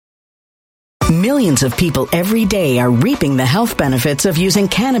Millions of people every day are reaping the health benefits of using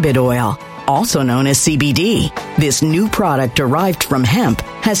cannabis oil, also known as CBD. This new product derived from hemp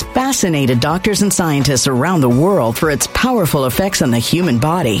has fascinated doctors and scientists around the world for its powerful effects on the human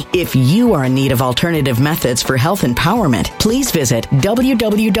body. If you are in need of alternative methods for health empowerment, please visit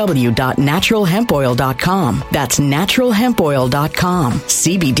www.naturalhempoil.com. That's naturalhempoil.com.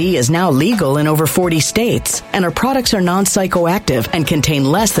 CBD is now legal in over 40 states, and our products are non-psychoactive and contain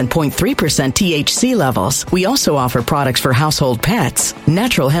less than 0.3% THC levels. We also offer products for household pets.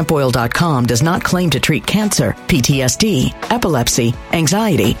 Naturalhempoil.com does not claim to treat cancer, PTSD, epilepsy,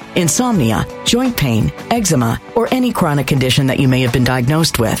 anxiety, insomnia, joint pain, eczema, or any chronic condition that you may have been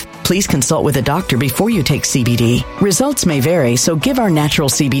diagnosed with. Please consult with a doctor before you take CBD. Results may vary, so give our natural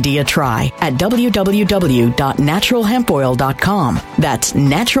CBD a try at www.naturalhempoil.com. That's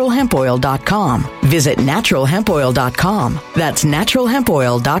naturalhempoil.com. Visit naturalhempoil.com. That's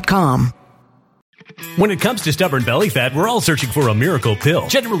naturalhempoil.com. When it comes to stubborn belly fat, we're all searching for a miracle pill.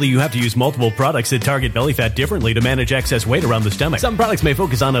 Generally, you have to use multiple products that target belly fat differently to manage excess weight around the stomach. Some products may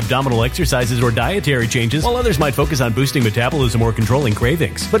focus on abdominal exercises or dietary changes, while others might focus on boosting metabolism or controlling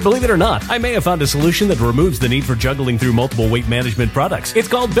cravings. But believe it or not, I may have found a solution that removes the need for juggling through multiple weight management products. It's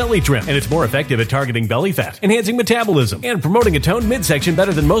called Belly Trim, and it's more effective at targeting belly fat, enhancing metabolism, and promoting a toned midsection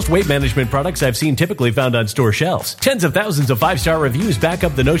better than most weight management products I've seen typically found on store shelves. Tens of thousands of 5-star reviews back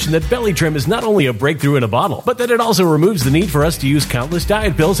up the notion that Belly Trim is not only a breakthrough in a bottle, but that it also removes the need for us to use countless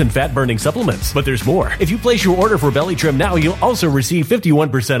diet pills and fat-burning supplements. But there's more. If you place your order for Belly Trim now, you'll also receive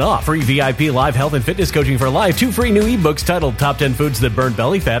 51% off, free VIP live health and fitness coaching for life, 2 free new ebooks titled Top 10 Foods That Burn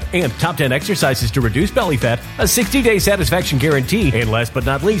Belly Fat and Top 10 Exercises to Reduce Belly Fat, a 60-day satisfaction guarantee, and last but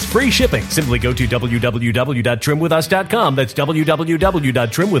not least, free shipping. Simply go to www.trimwithus.com. That's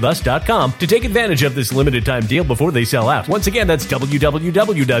www.trimwithus.com to take advantage of this limited time deal before they sell out. Once again, that's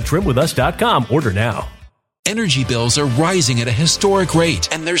www.trimwithus.com. Order now. Energy bills are rising at a historic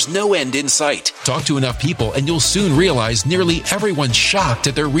rate, and there's no end in sight. Talk to enough people, and you'll soon realize nearly everyone's shocked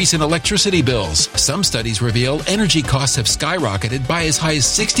at their recent electricity bills. Some studies reveal energy costs have skyrocketed by as high as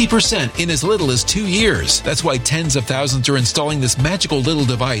 60% in as little as 2 years. That's why tens of thousands are installing this magical little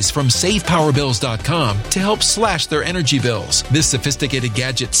device from SavePowerBills.com to help slash their energy bills. This sophisticated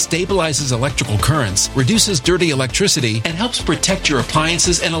gadget stabilizes electrical currents, reduces dirty electricity, and helps protect your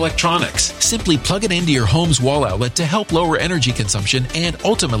appliances and electronics. Simply plug it into your home's wall outlet to help lower energy consumption and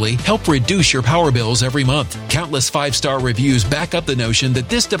ultimately help reduce your power bills every month. Countless 5-star reviews back up the notion that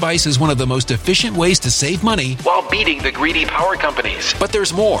this device is one of the most efficient ways to save money while beating the greedy power companies. But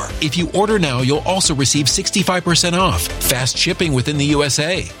there's more. If you order now, you'll also receive 65% off, fast shipping within the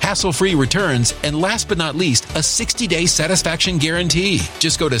USA, hassle-free returns, and last but not least, a 60-day satisfaction guarantee.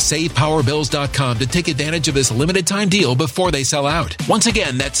 Just go to SavePowerBills.com to take advantage of this limited time deal before they sell out. Once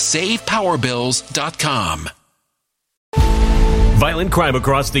again, that's SavePowerBills.com. Violent crime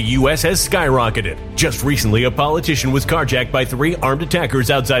across the U.S. has skyrocketed. Just recently, a politician was carjacked by 3 armed attackers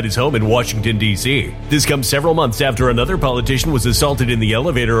outside his home in Washington, D.C. This comes several months after another politician was assaulted in the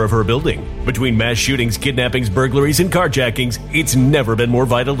elevator of her building. Between mass shootings, kidnappings, burglaries, and carjackings, it's never been more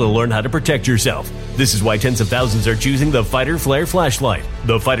vital to learn how to protect yourself. This is why tens of thousands are choosing the Fighter Flare flashlight.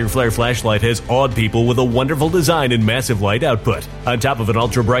 The Fighter Flare flashlight has awed people with a wonderful design and massive light output. On top of an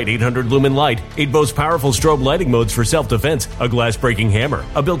ultra-bright 800-lumen light, it boasts powerful strobe lighting modes for self-defense, a glass-breaking hammer,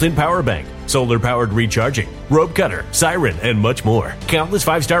 a built-in power bank, solar-powered recharging, rope cutter, siren, and much more. Countless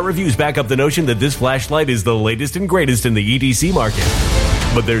 5-star reviews back up the notion that this flashlight is the latest and greatest in the EDC market.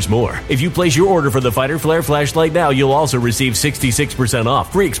 But there's more. If you place your order for the Fighter Flare flashlight now, you'll also receive 66%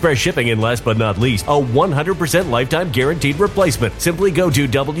 off, free express shipping, and last but not least, a 100% lifetime guaranteed replacement. Simply go to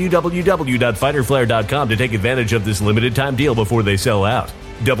www.fighterflare.com to take advantage of this limited time deal before they sell out.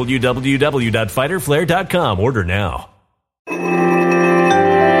 www.fighterflare.com. Order now.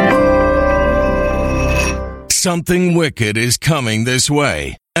 Something wicked is coming this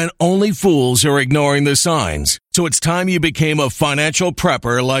way, and only fools are ignoring the signs. So it's time you became a financial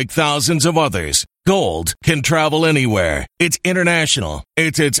prepper like thousands of others. Gold can travel anywhere. It's international.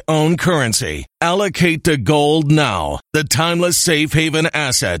 It's its own currency. Allocate to gold now, the timeless safe haven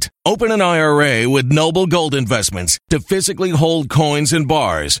asset. Open an IRA with Noble Gold Investments to physically hold coins and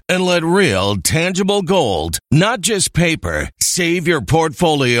bars and let real, tangible gold, not just paper, Save your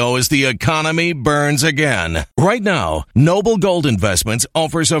portfolio as the economy burns again. Right now, Noble Gold Investments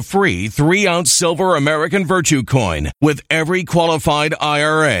offers a free 3-ounce silver American Virtue coin with every qualified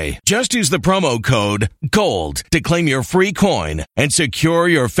IRA. Just use the promo code GOLD to claim your free coin and secure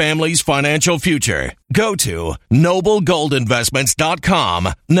your family's financial future. Go to noblegoldinvestments.com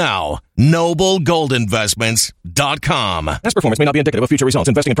now. noblegoldinvestments.com. Past performance may not be indicative of future results.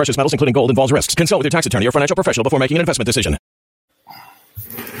 Investing in precious metals, including gold, involves risks. Consult with your tax attorney or financial professional before making an investment decision.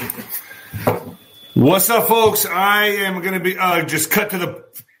 What's up, folks? I am going to be just cut to the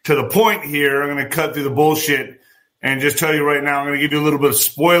point here. I'm going to cut through the bullshit and just tell you right now. I'm going to give you a little bit of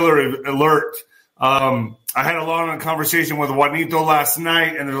spoiler alert. I had a long conversation with Juanito last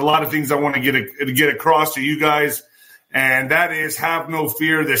night, and there's a lot of things I want to get across to you guys. And that is, have no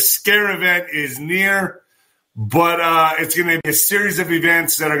fear. The scare event is near, but it's going to be a series of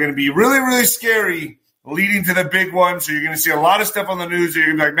events that are going to be really, really scary, leading to the big one. So you're going to see a lot of stuff on the news. You're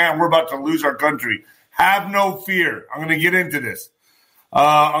going to be like, man, we're about to lose our country. Have no fear. I'm going to get into this.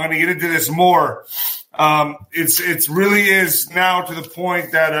 I'm going to get into this more. It's really is now to the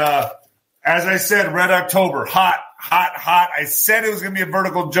point that, as I said, Red October, hot. I said it was going to be a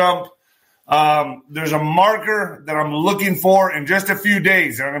vertical jump. There's a marker that I'm looking for in just a few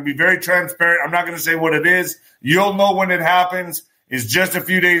days. I'm going to be very transparent. I'm not going to say what it is. You'll know when it happens. It's just a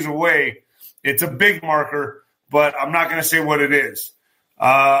few days away. It's a big marker, but I'm not going to say what it is.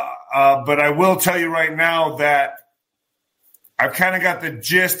 But I will tell you right now that I've kind of got the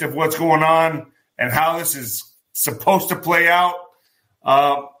gist of what's going on and how this is supposed to play out.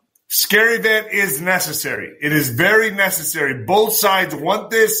 Scary event is necessary. It is very necessary. Both sides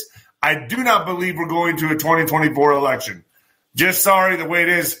want this. I do not believe we're going to a 2024 election. Just sorry, the way it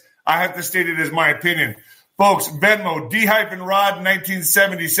is, I have to state it as my opinion. Folks, Venmo, D-Rod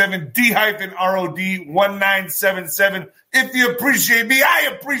 1977, D-Rod 1977. If you appreciate me,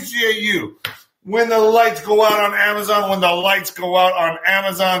 I appreciate you. When the lights go out on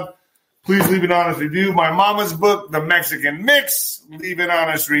Amazon, please leave an honest review. My mama's book, The Mexican Mix, leave an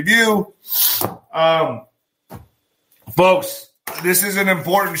honest review. Folks, this is an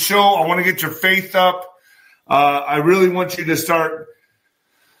important show. I want to get your faith up. I really want you to start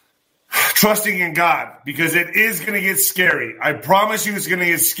trusting in God, because it is going to get scary. I promise you it's going to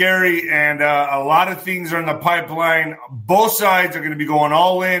get scary, and a lot of things are in the pipeline. Both sides are going to be going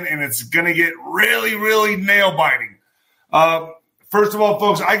all in, and it's going to get really, really nail-biting. First of all,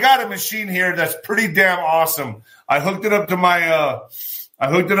 folks, I got a machine here that's pretty damn awesome. I hooked it up to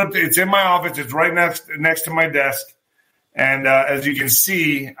it's in my office. It's right next to my desk. And as you can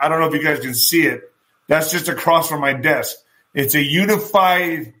see, I don't know if you guys can see it. That's just across from my desk. It's a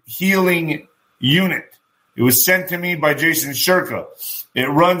unified healing unit. It was sent to me by Jason Shurka. It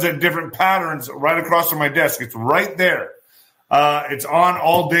runs at different patterns right across from my desk. It's right there. It's on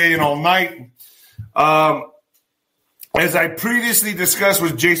all day and all night. As I previously discussed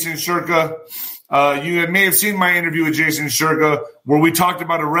with Jason Shurka, you may have seen my interview with Jason Shurka, where we talked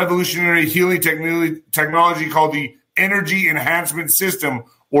about a revolutionary healing technology called the Energy Enhancement System,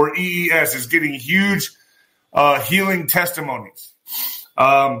 or EES. Is getting huge healing testimonies.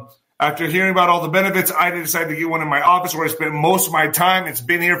 After hearing about all the benefits, I decided to get one in my office where I spent most of my time. It's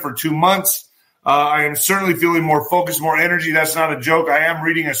been here for 2 months. I am certainly feeling more focused, more energy. That's not a joke. I am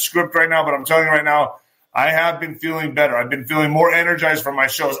reading a script right now, but I'm telling you right now, I have been feeling better. I've been feeling more energized from my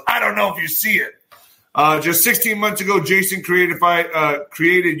shows. I don't know if you see it. Just 16 months ago, Jason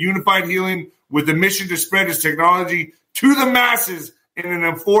created Unified Healing with the mission to spread his technology to the masses in an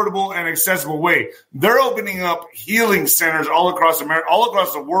affordable and accessible way. They're opening up healing centers all across America, all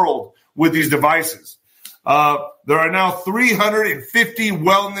across the world with these devices. There are now 350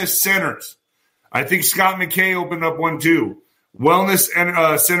 wellness centers. I think Scott McKay opened up one too. Wellness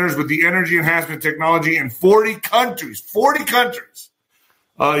centers with the energy enhancement technology in 40 countries. 40 countries.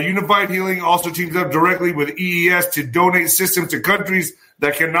 Unified Healing also teams up directly with EES to donate systems to countries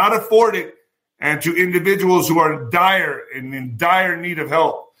that cannot afford it, and to individuals who are in dire need of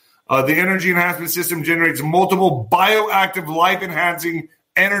help. The energy enhancement system generates multiple bioactive, life-enhancing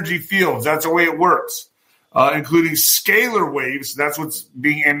energy fields. That's the way it works, including scalar waves. That's what's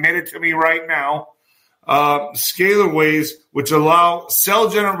being emitted to me right now. Scalar waves, which allow cell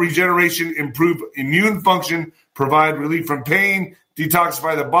regeneration, improve immune function, provide relief from pain,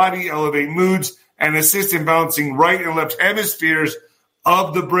 detoxify the body, elevate moods, and assist in balancing right and left hemispheres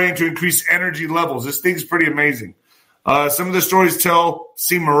of the brain to increase energy levels. This thing's pretty amazing. Some of the stories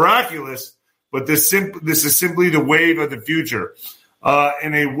seem miraculous, but this is simply the wave of the future.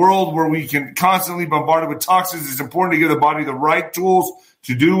 In a world where we can constantly bombarded with toxins, it's important to give the body the right tools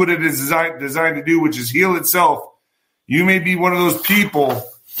to do what it is designed to do, which is heal itself. You may be one of those people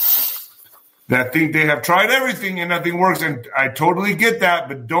that think they have tried everything and nothing works, and I totally get that,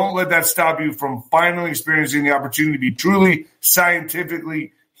 but don't let that stop you from finally experiencing the opportunity to be truly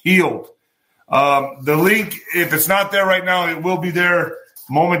scientifically healed. The link, if it's not there right now, it will be there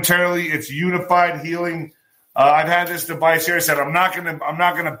momentarily. It's Unified Healing. I've had this device here. I said I'm not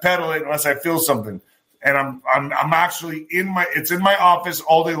gonna pedal it unless I feel something, and I'm actually it's in my office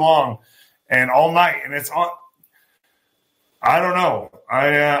all day long and all night, and it's on. I don't know.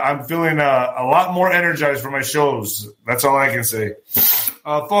 I'm feeling a lot more energized for my shows. That's all I can say.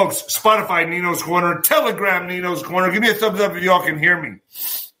 Folks, Spotify, Nino's Corner, Telegram, Nino's Corner. Give me a thumbs up if y'all can hear me.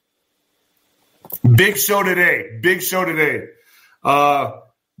 Big show today.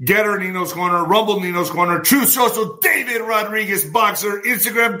 Getter, Nino's Corner, Rumble, Nino's Corner, True Social, David Rodriguez Boxer,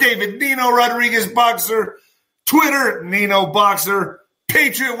 Instagram, David Nino Rodriguez Boxer, Twitter, Nino Boxer,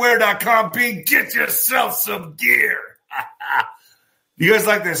 PatriotWear.com. Get yourself some gear. You guys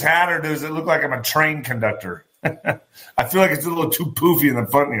like this hat, or does it look like I'm a train conductor? I feel like it's a little too poofy in the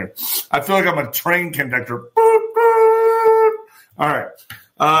front here. I feel like I'm a train conductor. All right.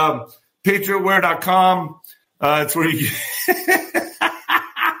 PatriotWear.com. It's where you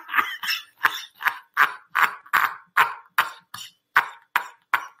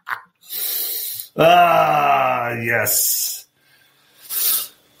yes.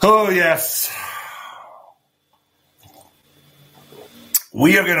 Oh, yes.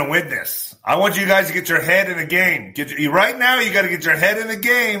 We are going to win this. I want you guys to get your head in the game. Right now, you got to get your head in the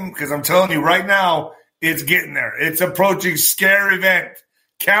game, because I'm telling you right now, it's getting there. It's approaching scare event.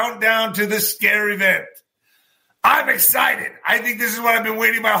 Countdown to the scare event. I'm excited. I think this is what I've been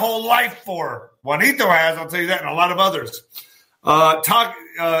waiting my whole life for. Juanito has, I'll tell you that, and a lot of others.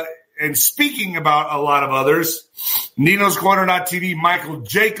 And speaking about a lot of others, Nino's Corner.tv, Michael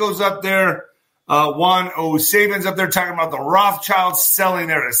Jaco's up there. Juan O'Saven's up there talking about the Rothschilds selling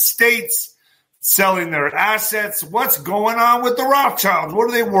their estates, selling their assets. What's going on with the Rothschilds? What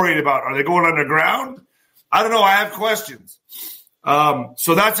are they worried about? Are they going underground? I don't know. I have questions.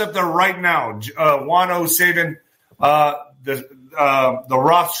 So that's up there right now. Juan O'Saven, the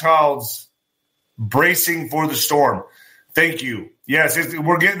Rothschilds bracing for the storm. Thank you. Yes,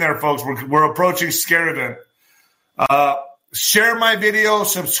 we're getting there, folks. We're approaching scare event. Share my video,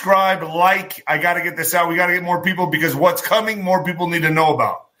 subscribe, like. I got to get this out. We got to get more people, because what's coming, more people need to know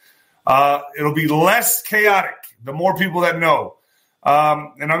about. It'll be less chaotic the more people that know.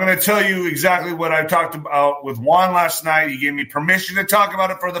 And I'm going to tell you exactly what I talked about with Juan last night. He gave me permission to talk about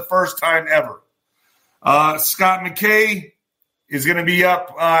it for the first time ever. Scott McKay is going to be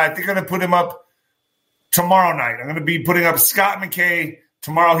up. I think I'm going to put him up tomorrow night. I'm going to be putting up Scott McKay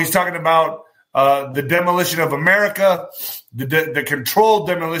tomorrow. He's talking about the demolition of America, the controlled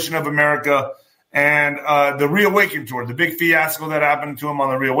demolition of America, and the Reawaken Tour, the big fiasco that happened to him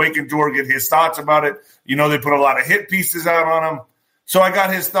on the Reawaken Tour. Get his thoughts about it. You know, they put a lot of hit pieces out on him. So I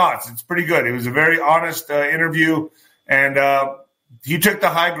got his thoughts. It's pretty good. It was a very honest interview, and he took the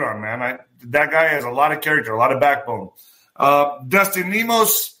high ground, man. That guy has a lot of character, a lot of backbone. Dustin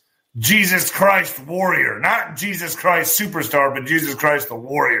Nemos, Jesus Christ Warrior. Not Jesus Christ Superstar, but Jesus Christ the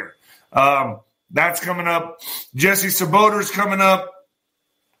Warrior. That's coming up. Jesse Saboter's coming up.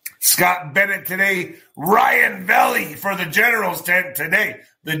 Scott Bennett today. Ryan Velli for the Generals tent today.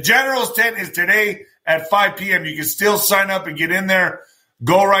 The Generals tent is today at 5 p.m. You can still sign up and get in there.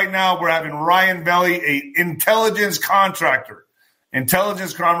 Go right now. We're having Ryan Velli, a intelligence contractor for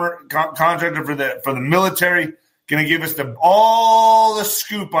the military. Going to give us all the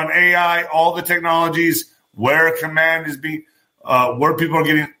scoop on AI, all the technologies, where command is being, where people are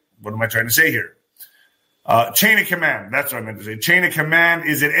getting. What am I trying to say here? Chain of command. That's what I meant to say. Chain of command.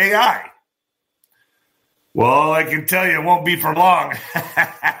 Is it AI? Well, I can tell you it won't be for long.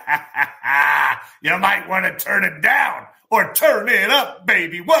 You might want to turn it down or turn it up,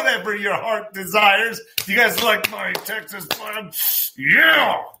 baby. Whatever your heart desires. You guys like my Texas fun?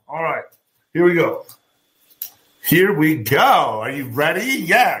 Yeah. All right. Here we go. Here we go. Are you ready?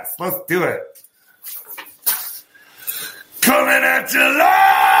 Yes. Let's do it. Coming at you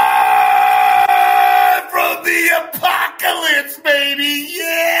live from the apocalypse, baby.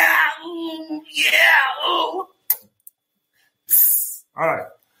 Yeah. Ooh, yeah. Ooh. All right.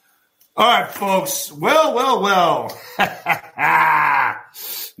 All right, folks. Well.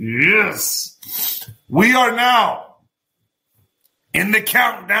 Yes. We are now in the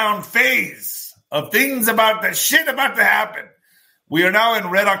countdown phase of things about the shit about to happen. We are now in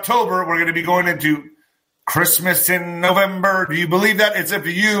Red October. We're going to be going into Christmas in November. Do you believe that? It's up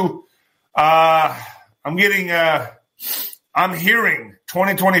to you. I'm getting I'm hearing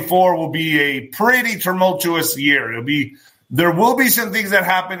 2024 will be a pretty tumultuous year. There will be some things that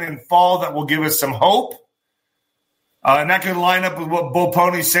happen in fall that will give us some hope. And that could line up with what Bo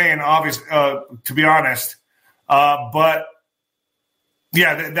Pony's saying, obviously, to be honest. But,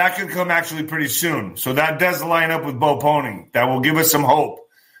 yeah, that could come actually pretty soon. So that does line up with Bo Pony. That will give us some hope.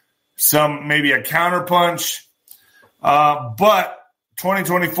 Maybe a counterpunch. But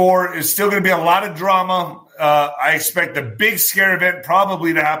 2024 is still going to be a lot of drama. I expect a big scare event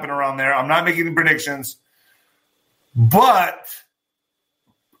probably to happen around there. I'm not making any predictions. But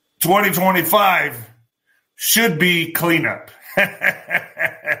 2025 should be cleanup.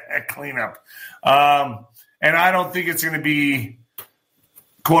 Cleanup. And I don't think it's going to be,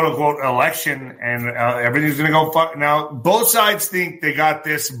 quote-unquote, election, and everything's going to go fuck. Now, both sides think they got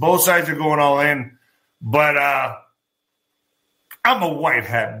this. Both sides are going all in. But I'm a white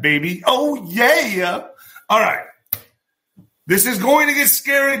hat, baby. Oh, yeah. All right. This is going to get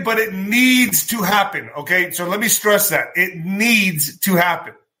scary, but it needs to happen, okay? So let me stress that. It needs to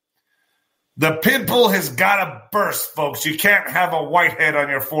happen. The pimple has got to burst, folks. You can't have a whitehead on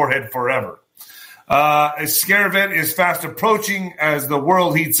your forehead forever. A scare event is fast approaching as the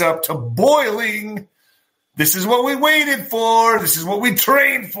world heats up to boiling. This is what we waited for. This is what we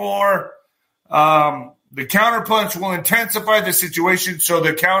trained for. The counterpunch will intensify the situation, so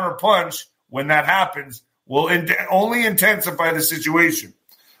the counterpunch, when that happens, will only intensify the situation.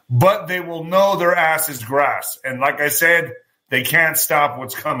 But they will know their ass is grass. And like I said, they can't stop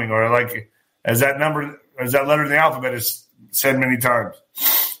what's coming, or like as that letter in the alphabet is said many times.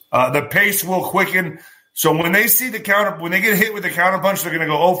 The pace will quicken. So when they see when they get hit with the counterpunch, they're going to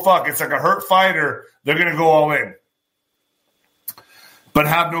go, oh, fuck, it's like a hurt fighter. They're going to go all in. But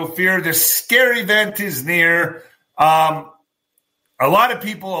have no fear. The scary event is near. A lot of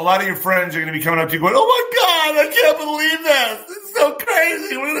people, a lot of your friends are going to be coming up to you going, oh, my God, I can't believe this. This is so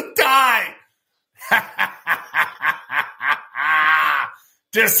crazy. We're going to die.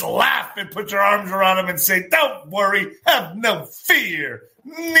 Just laugh and put your arms around them and say, don't worry, have no fear.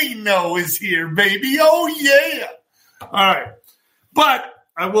 Nino is here, baby. Oh, yeah. All right. But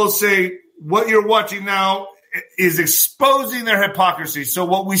I will say what you're watching now is exposing their hypocrisy. So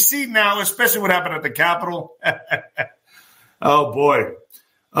what we see now, especially what happened at the Capitol, oh, boy.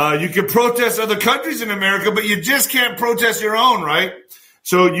 You can protest other countries in America, but you just can't protest your own, right?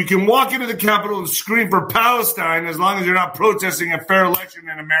 So you can walk into the Capitol and scream for Palestine as long as you're not protesting a fair election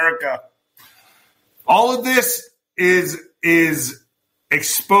in America. All of this is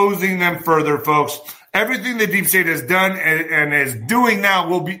exposing them further, folks. Everything the deep state has done and is doing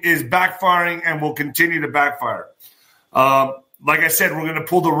now is backfiring and will continue to backfire. Like I said, we're going to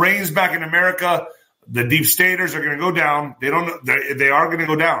pull the reins back in America. The deep staters are going to go down. They are going to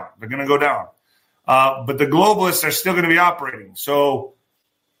go down. They're going to go down. But the globalists are still going to be operating. So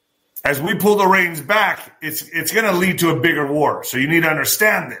as we pull the reins back, it's going to lead to a bigger war. So you need to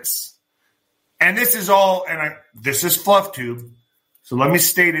understand this. And this is all, this is fluff tube. So let me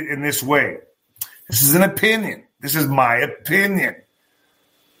state it in this way. This is an opinion. This is my opinion.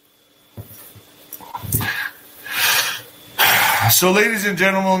 So, ladies and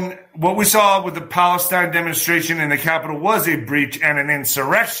gentlemen, what we saw with the Palestine demonstration in the Capitol was a breach and an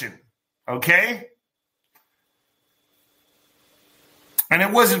insurrection. Okay? And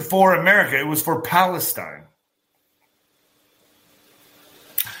it wasn't for America. It was for Palestine.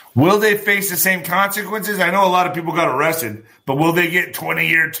 Will they face the same consequences? I know a lot of people got arrested, but will they get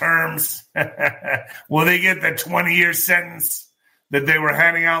 20-year terms? Will they get the 20-year sentence that they were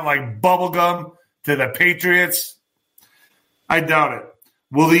handing out like bubblegum to the patriots? I doubt it.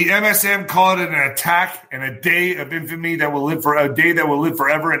 Will the MSM call it an attack and a day of infamy that will live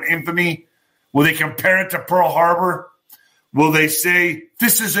forever in infamy? Will they compare it to Pearl Harbor? Will they say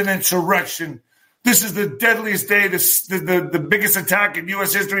this is an insurrection? This is the deadliest day, the biggest attack in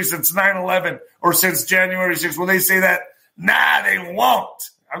U.S. history since 9/11 or since January 6th. Will they say that? Nah, they won't.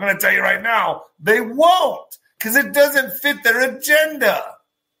 I'm going to tell you right now, they won't, because it doesn't fit their agenda.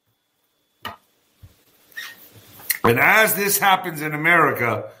 And as this happens in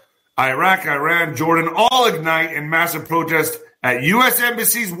America, Iraq, Iran, Jordan all ignite in massive protest at U.S.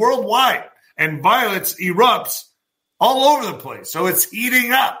 embassies worldwide, and violence erupts all over the place. So it's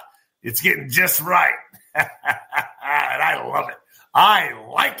heating up. It's getting just right. And I love it. I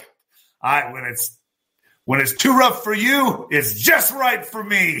like it. When it's too rough for you, it's just right for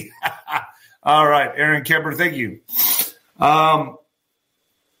me. All right, Aaron Kemper, thank you.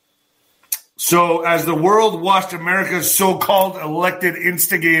 So as the world watched America's so-called elected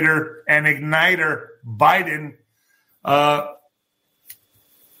instigator and igniter, Biden,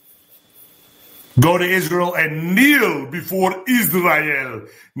 Go to Israel and kneel before Israel.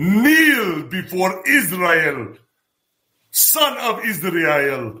 Kneel before Israel. Son of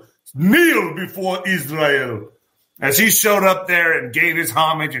Israel. Kneel before Israel. As he showed up there and gave his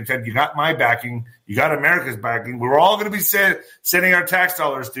homage and said, you got my backing. You got America's backing. We're all going to be sending our tax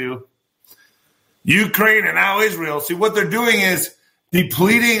dollars to Ukraine and now Israel. See, what they're doing is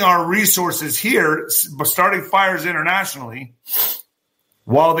depleting our resources here, starting fires internationally,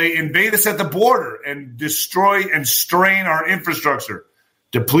 while they invade us at the border and destroy and strain our infrastructure.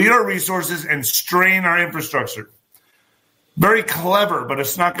 Deplete our resources and strain our infrastructure. Very clever, but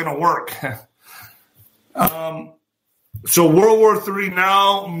it's not going to work. So World War III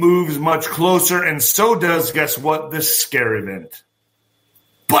now moves much closer, and so does, guess what, this scare event.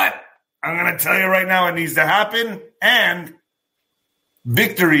 But I'm going to tell you right now it needs to happen, and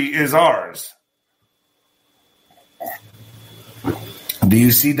victory is ours. Do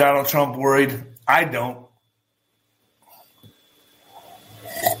you see Donald Trump worried? I don't.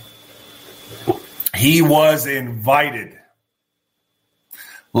 He was invited.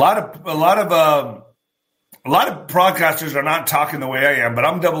 A lot of broadcasters are not talking the way I am, but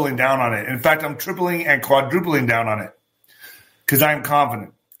I'm doubling down on it. In fact, I'm tripling and quadrupling down on it because I'm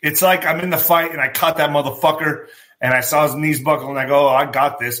confident. It's like I'm in the fight and I caught that motherfucker and I saw his knees buckle and I go, oh, I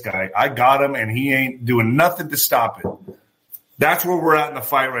got this guy. I got him and he ain't doing nothing to stop it. That's where we're at in the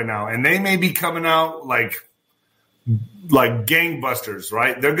fight right now. And they may be coming out like gangbusters,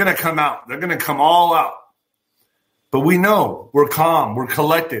 right? They're going to come out. They're going to come all out. But we know we're calm. We're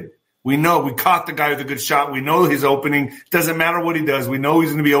collected. We know we caught the guy with a good shot. We know his opening. Doesn't matter what he does. We know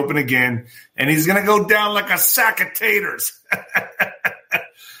he's going to be open again. And he's going to go down like a sack of taters.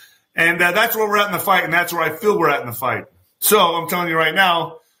 And that's where we're at in the fight. And that's where I feel we're at in the fight. So I'm telling you right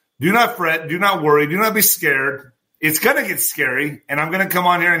now, do not fret. Do not worry. Do not be scared. It's going to get scary. And I'm going to come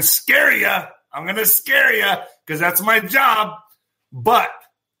on here and scare you. I'm going to scare you because that's my job. But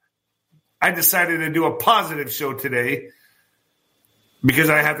I decided to do a positive show today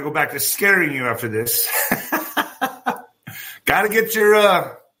because I have to go back to scaring you after this. Got to get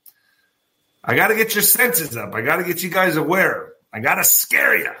I got to get your senses up. I got to get you guys aware. I got to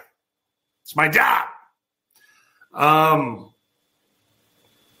scare you. It's my job.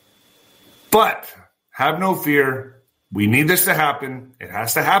 But have no fear. We need this to happen. It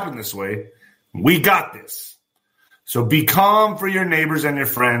has to happen this way. We got this. So be calm for your neighbors and your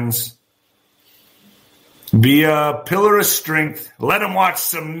friends. Be a pillar of strength. Let them watch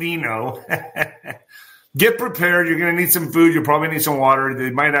some Nino. Get prepared. You're going to need some food. You probably need some water.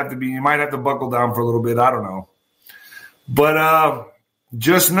 You might have to buckle down for a little bit. I don't know. But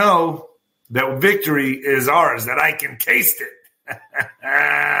just know that victory is ours, that I can taste it.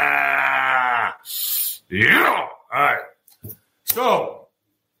 Yeah. All right. So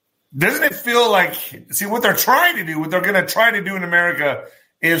doesn't it feel like, see, what they're trying to do, what they're going to try to do in America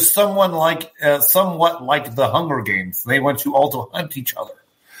is somewhat like the Hunger Games. They want you all to hunt each other.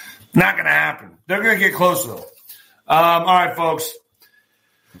 Not going to happen. They're going to get close, though. All right, folks.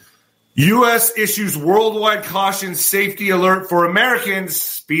 U.S. issues worldwide caution safety alert for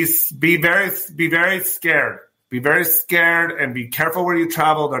Americans. Be very scared. Be very scared and be careful where you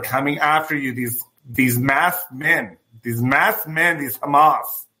travel. They're coming after you. These masked men, these Hamas,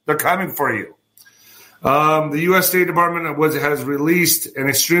 they're coming for you. The U.S. State Department has released an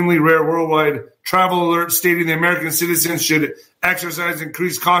extremely rare worldwide travel alert stating the American citizens should exercise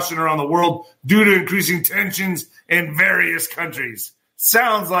increased caution around the world due to increasing tensions in various countries.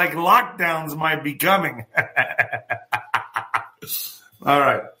 Sounds like lockdowns might be coming. All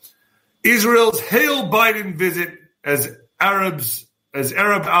right. Israel's hail Biden visit as Arab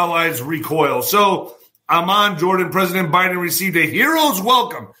allies recoil. So, Amman, Jordan, President Biden received a hero's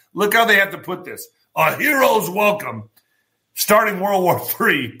welcome. Look how they have to put this. A hero's welcome, starting World War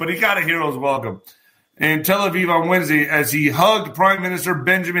III, but he got a hero's welcome in Tel Aviv on Wednesday as he hugged Prime Minister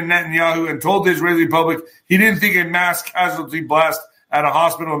Benjamin Netanyahu and told the Israeli public he didn't think a mass casualty blast at a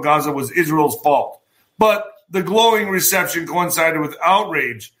hospital in Gaza was Israel's fault. But the glowing reception coincided with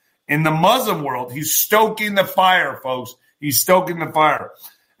outrage in the Muslim world. He's stoking the fire, folks. He's stoking the fire.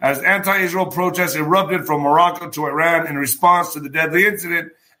 As anti-Israel protests erupted from Morocco to Iran in response to the deadly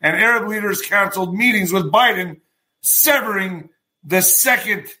incident, and Arab leaders canceled meetings with Biden, severing the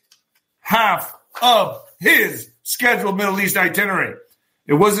second half of his scheduled Middle East itinerary.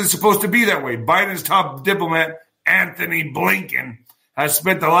 It wasn't supposed to be that way. Biden's top diplomat, Anthony Blinken, has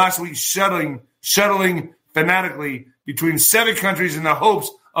spent the last week shuttling fanatically between 7 countries in the hopes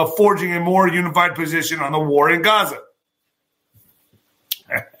of forging a more unified position on the war in Gaza.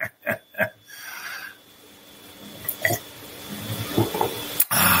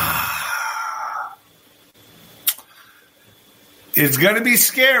 It's going to be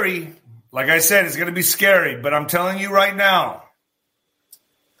scary. Like I said, it's going to be scary. But I'm telling you right now,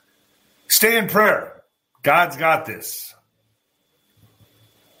 stay in prayer. God's got this.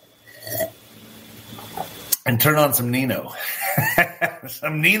 And turn on some Nino.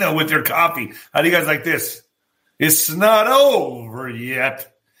 Some Nino with your coffee. How do you guys like this? It's not over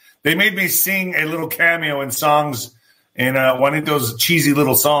yet. They made me sing a little cameo in songs in Juanito's cheesy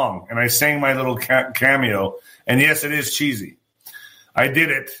little song. And I sang my little cameo. And yes, it is cheesy. I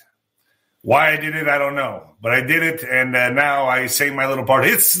did it. Why I did it, I don't know. But I did it, and now I say my little part.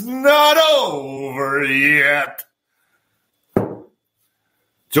 It's not over yet.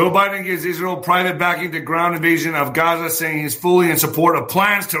 Joe Biden gives Israel private backing to ground invasion of Gaza, saying he's fully in support of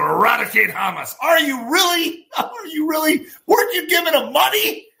plans to eradicate Hamas. Are you really? Are you really? Weren't you giving him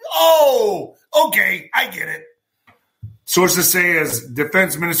money? Oh, okay, I get it. Sources say as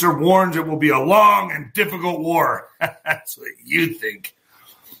defense minister warns it will be a long and difficult war. That's what you think.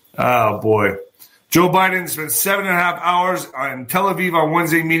 Oh, boy. Joe Biden spent 7.5 hours in Tel Aviv on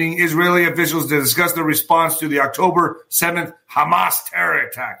Wednesday meeting Israeli officials to discuss their response to the October 7th Hamas terror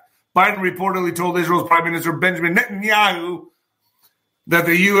attack. Biden reportedly told Israel's Prime Minister Benjamin Netanyahu that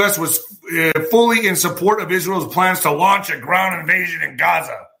the U.S. was fully in support of Israel's plans to launch a ground invasion in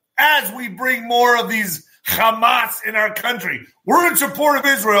Gaza. As we bring more of these Hamas in our country, we're in support of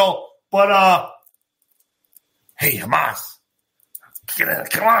Israel, but, hey, Hamas. Get in,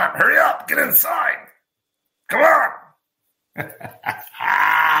 come on, hurry up, get inside. Come on.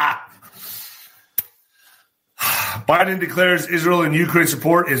 Biden declares Israel and Ukraine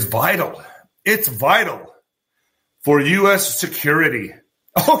support is vital. It's vital for U.S. security.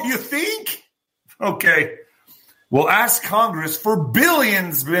 Oh, you think? Okay. We'll ask Congress for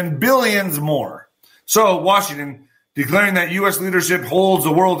billions and billions more. So, Washington, declaring that U.S. leadership holds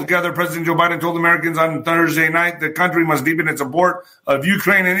the world together, President Joe Biden told Americans on Thursday night the country must deepen its support of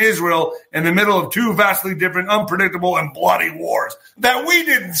Ukraine and Israel in the middle of two vastly different, unpredictable, and bloody wars that we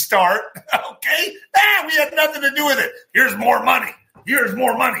didn't start, okay? We had nothing to do with it. Here's more money. Here's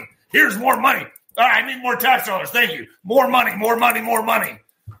more money. Here's more money. I need more tax dollars. Thank you. More money, more money, more money.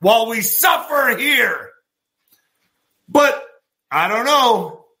 While we suffer here. But I don't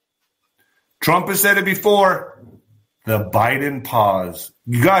know. Trump has said it before. The Biden pause.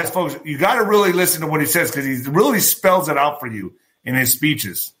 You guys, folks, you got to really listen to what he says because he really spells it out for you in his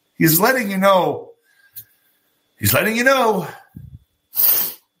speeches. He's letting you know. He's letting you know.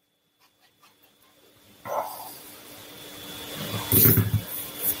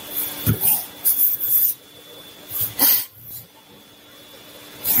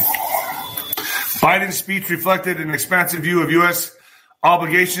 Biden's speech reflected an expansive view of U.S.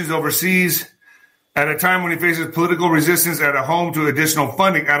 obligations overseas at a time when he faces political resistance at home to additional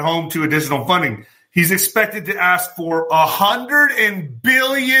funding. He's expected to ask for $105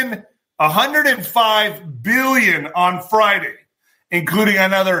 billion on Friday, including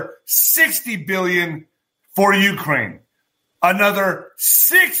another $60 billion for Ukraine, another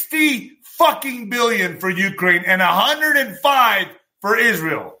 $60 fucking billion for Ukraine, and $105 for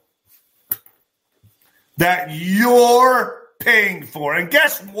Israel that you're paying for. And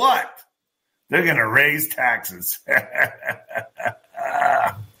guess what? They're going to raise taxes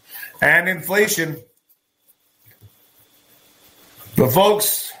and inflation. But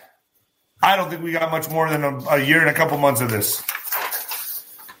folks, I don't think we got much more than a year and a couple months of this.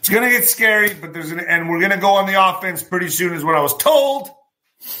 It's going to get scary, but and we're going to go on the offense pretty soon is what I was told.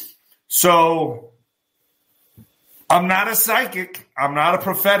 So I'm not a psychic. I'm not a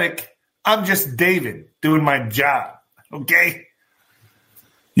prophetic. I'm just David doing my job. Okay?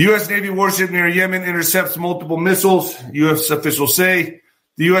 U.S. Navy warship near Yemen intercepts multiple missiles. U.S. officials say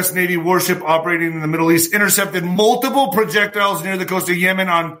the U.S. Navy warship operating in the Middle East intercepted multiple projectiles near the coast of Yemen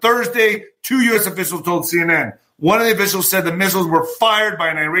on Thursday, 2 U.S. officials told CNN. One of the officials said the missiles were fired by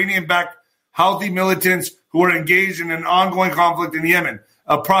an Iranian-backed Houthi militants who are engaged in an ongoing conflict in Yemen.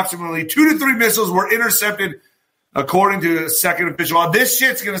 Approximately 2 to 3 missiles were intercepted, according to a second official. This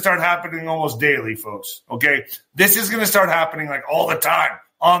shit's going to start happening almost daily, folks, okay? This is going to start happening like all the time.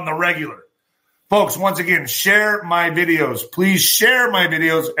 On the regular. Folks, once again, share my videos. Please share my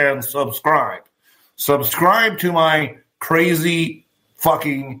videos and subscribe. Subscribe to my crazy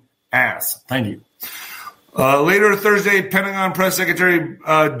fucking ass. Thank you. Later Thursday, Pentagon Press Secretary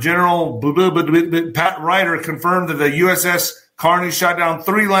General Pat Ryder confirmed that the USS Carney shot down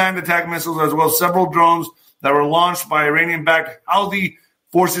 3 land attack missiles as well as several drones that were launched by Iranian-backed Houthi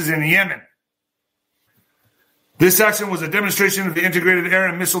forces in Yemen. This action was a demonstration of the integrated air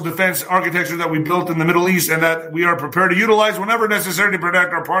and missile defense architecture that we built in the Middle East and that we are prepared to utilize whenever necessary to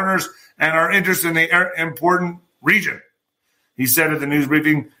protect our partners and our interests in the important region. He said at the news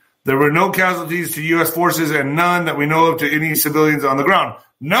briefing, there were no casualties to U.S. forces and none that we know of to any civilians on the ground.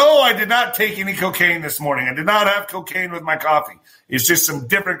 No, I did not take any cocaine this morning. I did not have cocaine with my coffee. It's just some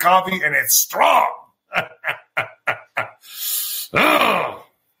different coffee, and it's strong. Oh.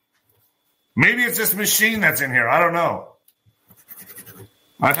 Maybe it's this machine that's in here. I don't know.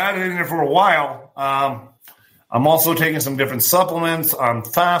 I've had it in there for a while. I'm also taking some different supplements. I'm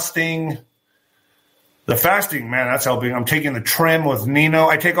fasting. The fasting, man, that's helping. I'm taking the trim with Nino.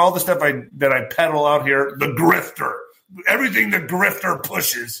 I take all the stuff that I peddle out here. The grifter. Everything the grifter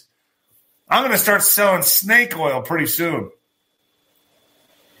pushes. I'm going to start selling snake oil pretty soon.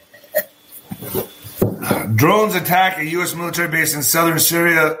 Drones attack a U.S. military base in southern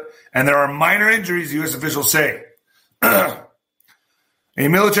Syria, and there are minor injuries, U.S. officials say. A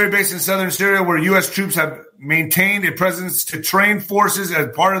military base in southern Syria where U.S. troops have maintained a presence to train forces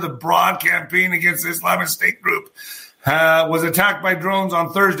as part of the broad campaign against the Islamic State group was attacked by drones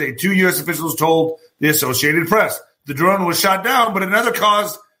on Thursday. 2 U.S. officials told the Associated Press. The drone was shot down, but another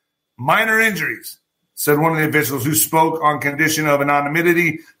caused minor injuries, said one of the officials who spoke on condition of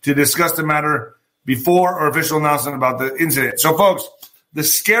anonymity to discuss the matter before or official announcement about the incident. So, folks, the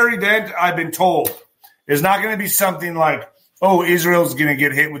scary event, I've been told, is not going to be something like, oh, Israel's going to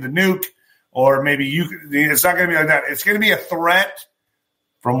get hit with a nuke, or maybe it's not going to be like that. It's going to be a threat,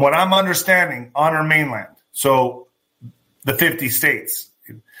 from what I'm understanding, on our mainland. So the 50 states.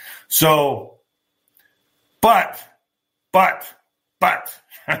 So, but,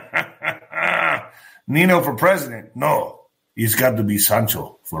 Nino for president? No, he's got to be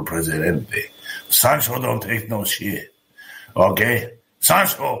Sancho for presidente. Sancho don't take no shit. Okay?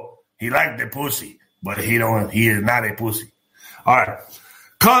 Sancho, he like the pussy, but he is not a pussy. All right.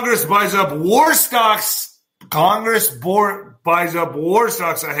 Congress buys up war stocks. Buys up war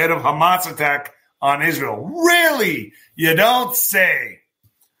stocks ahead of Hamas attack on Israel. Really? You don't say.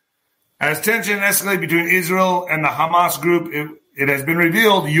 As tension escalated between Israel and the Hamas group, it has been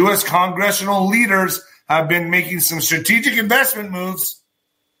revealed U.S. congressional leaders have been making some strategic investment moves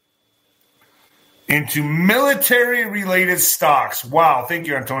into military-related stocks. Wow. Thank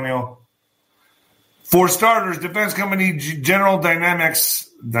you, Antonio. For starters, defense company General Dynamics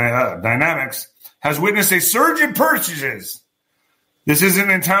has witnessed a surge in purchases. This isn't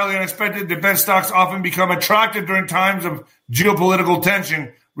entirely unexpected. Defense stocks often become attractive during times of geopolitical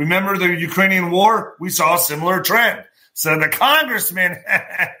tension. Remember the Ukrainian war? We saw a similar trend. So the congressman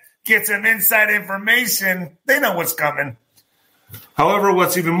gets some inside information. They know what's coming. However,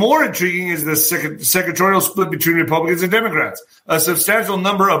 what's even more intriguing is the secretarial split between Republicans and Democrats. A substantial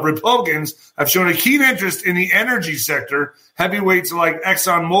number of Republicans have shown a keen interest in the energy sector. Heavyweights like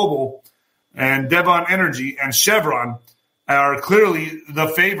ExxonMobil and Devon Energy and Chevron are clearly the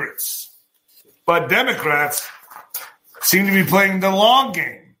favorites. But Democrats seem to be playing the long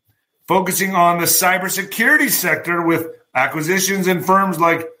game, focusing on the cybersecurity sector with acquisitions in firms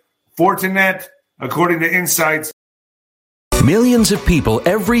like Fortinet, according to Insights. Millions of people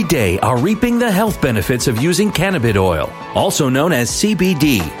every day are reaping the health benefits of using cannabis oil, also known as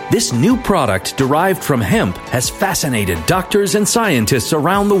CBD. This new product derived from hemp has fascinated doctors and scientists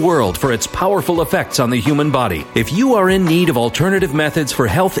around the world for its powerful effects on the human body. If you are in need of alternative methods for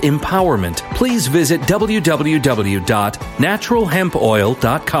health empowerment, please visit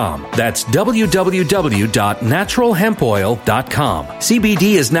www.naturalhempoil.com. That's www.naturalhempoil.com. CBD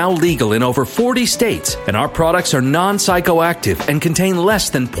is now legal in over 40 states, and our products are non-psychoactive and contain less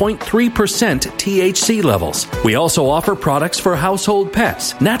than 0.3% THC levels. We also offer products for household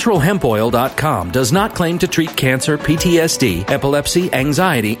pets. NaturalHempOil.com does not claim to treat cancer, PTSD, epilepsy,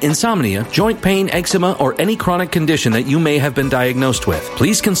 anxiety, insomnia, joint pain, eczema, or any chronic condition that you may have been diagnosed with.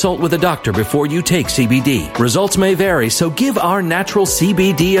 Please consult with a doctor before you take CBD. Results may vary, so give our natural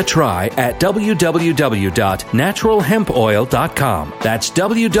CBD a try at www.naturalhempoil.com. That's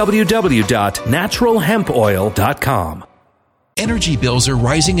www.naturalhempoil.com. Energy bills are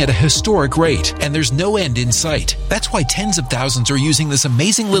rising at a historic rate, and there's no end in sight. That's why tens of thousands are using this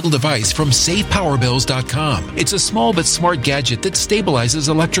amazing little device from SavePowerBills.com. It's a small but smart gadget that stabilizes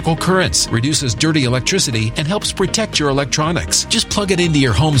electrical currents, reduces dirty electricity, and helps protect your electronics. Just plug it into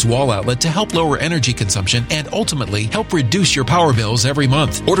your home's wall outlet to help lower energy consumption and ultimately help reduce your power bills every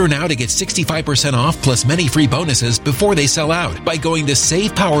month. Order now to get 65% off plus many free bonuses before they sell out by going to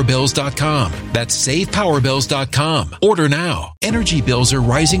SavePowerBills.com. That's SavePowerBills.com. Order now. now. Energy bills are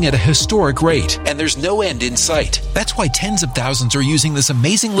rising at a historic rate, and there's no end in sight. That's why tens of thousands are using this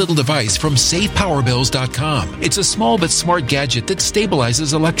amazing little device from SavePowerBills.com. It's a small but smart gadget that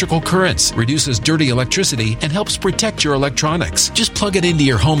stabilizes electrical currents, reduces dirty electricity, and helps protect your electronics. Just plug it into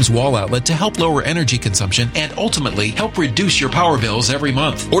your home's wall outlet to help lower energy consumption and ultimately help reduce your power bills every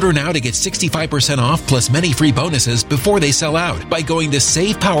month. Order now to get 65% off plus many free bonuses before they sell out by going to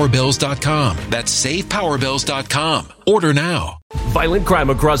SavePowerBills.com. That's SavePowerBills.com. Order now. Violent crime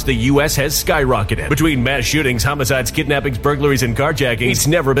across the U.S. has skyrocketed. Between mass shootings, homicides, kidnappings, burglaries, and carjackings, it's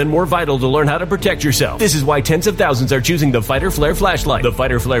never been more vital to learn how to protect yourself. This is why tens of thousands are choosing the Fighter Flare flashlight. The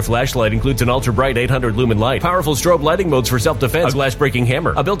Fighter Flare flashlight includes an ultra-bright 800 lumen light, powerful strobe lighting modes for self-defense, a glass-breaking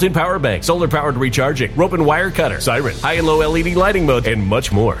hammer, a built-in power bank, solar-powered recharging, rope and wire cutter, siren, high and low LED lighting mode, and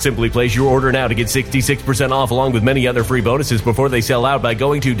much more. Simply place your order now to get 66% off along with many other free bonuses before they sell out by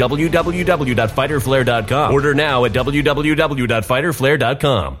going to www.fighterflare.com. Order now at www.fighterflare.com.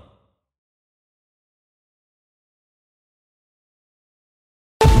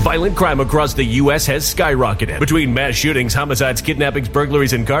 Violent crime across the U.S. has skyrocketed. Between mass shootings, homicides, kidnappings,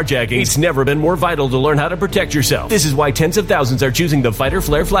 burglaries, and carjackings, it's never been more vital to learn how to protect yourself. This is why tens of thousands are choosing the Fighter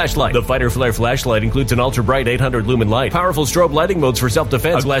Flare flashlight. The Fighter Flare flashlight includes an ultra-bright 800 lumen light, powerful strobe lighting modes for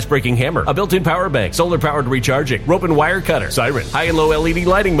self-defense, a glass-breaking hammer, a built-in power bank, solar-powered recharging, rope and wire cutter, siren, high and low LED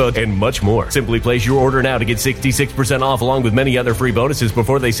lighting mode, and much more. Simply place your order now to get 66% off along with many other free bonuses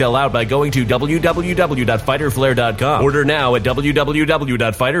before they sell out by going to www.fighterflare.com. Order now at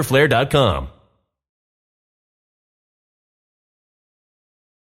www.fighterflare.com.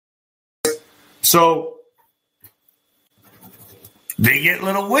 So they get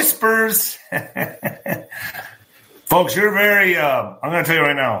little whispers. Folks, you're very, I'm going to tell you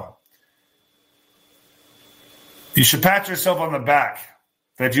right now, you should pat yourself on the back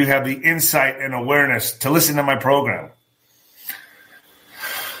that you have the insight and awareness to listen to my program.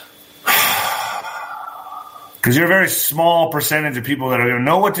 Because you're a very small percentage of people that are going to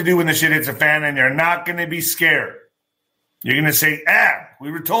know what to do when the shit hits a fan, and you're not going to be scared. You're going to say, we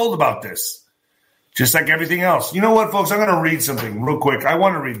were told about this. Just like everything else. You know what, folks? I'm going to read something real quick. I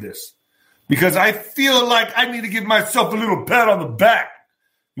want to read this. Because I feel like I need to give myself a little pat on the back.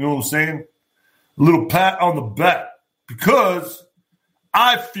 You know what I'm saying? A little pat on the back. Because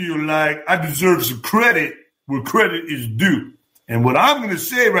I feel like I deserve some credit where credit is due. And what I'm going to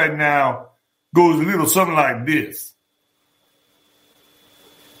say right now goes a little something like this.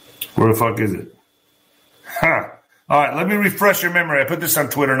 Where the fuck is it? All right, let me refresh your memory. I put this on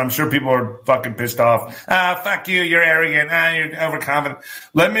Twitter, and I'm sure people are fucking pissed off. Fuck you, you're arrogant. You're overconfident.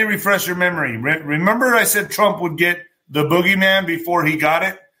 Let me refresh your memory. Remember I said Trump would get the boogeyman before he got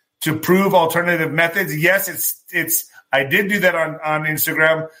it to prove alternative methods? Yes, it's. I did do that on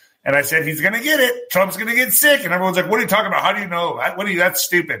Instagram, and I said he's going to get it. Trump's going to get sick. And everyone's like, what are you talking about? How do you know? That's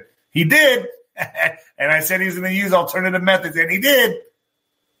stupid. He did. And I said he's going to use alternative methods, and he did.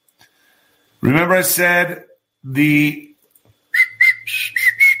 Remember I said the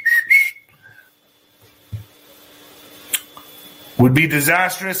would be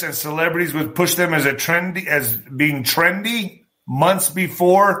disastrous and celebrities would push them as being trendy months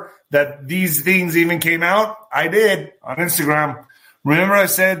before that these things even came out? I did on Instagram. Remember I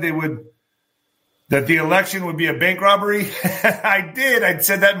said that the election would be a bank robbery? I did. I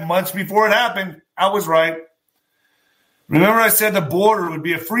said that months before it happened. I was right. Remember I said the border would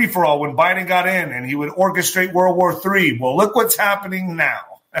be a free-for-all when Biden got in and he would orchestrate World War III. Well, look what's happening now.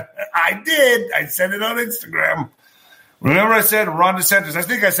 I did. I said it on Instagram. Remember I said Ron DeSantis. I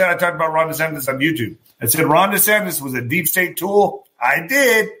think I talked about Ron DeSantis on YouTube. I said Ron DeSantis was a deep state tool. I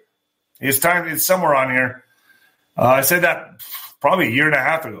did. It's somewhere on here. I said that probably a year and a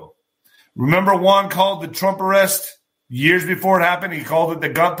half ago. Remember Juan called the Trump arrest years before it happened? He called it the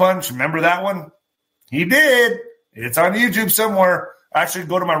gut punch. Remember that one? He did. It's on YouTube somewhere. Actually,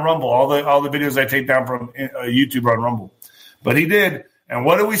 go to my Rumble. All the videos I take down from YouTube are on Rumble. But he did. And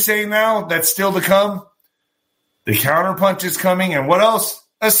what are we saying now? That's still to come. The counterpunch is coming. And what else?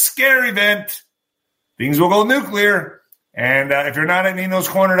 A scare event. Things will go nuclear. And if you're not at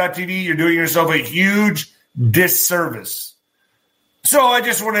Nino'sCorner.tv, you're doing yourself a huge disservice. So I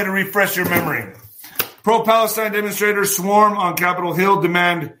just wanted to refresh your memory. Pro-Palestine demonstrators swarm on Capitol Hill,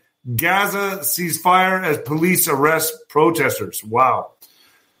 demand Gaza ceasefire as police arrest protesters. Wow.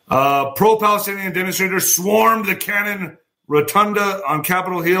 Pro-Palestinian demonstrators swarmed the Cannon Rotunda on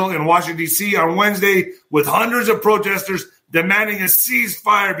Capitol Hill in Washington, D.C. on Wednesday with hundreds of protesters demanding a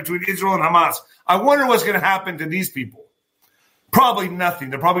ceasefire between Israel and Hamas. I wonder what's going to happen to these people. Probably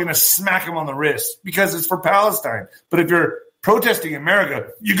nothing. They're probably going to smack them on the wrist because it's for Palestine. But if you're protesting America,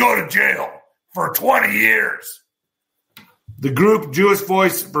 you go to jail for 20 years. The group Jewish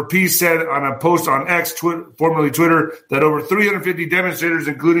Voice for Peace said on a post on X, formerly Twitter, that over 350 demonstrators,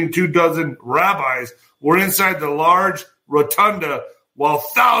 including 24 rabbis, were inside the large rotunda while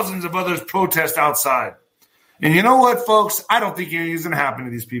thousands of others protest outside. And you know what, folks? I don't think anything's going to happen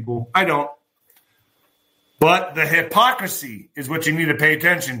to these people. I don't. But the hypocrisy is what you need to pay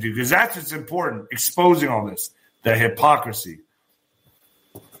attention to, because that's what's important, exposing all this, the hypocrisy.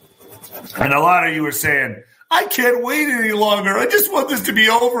 And a lot of you are saying, I can't wait any longer. I just want this to be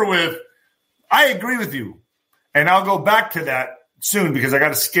over with. I agree with you. And I'll go back to that soon because I got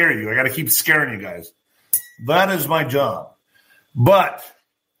to scare you. I got to keep scaring you guys. That is my job. But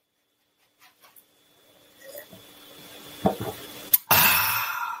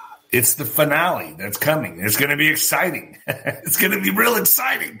it's the finale that's coming. It's going to be exciting. It's going to be real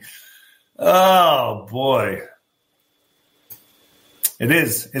exciting. Oh, boy. It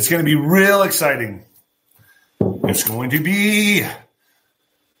is. It's going to be real exciting. It's going to be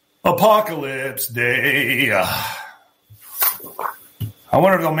Apocalypse Day. I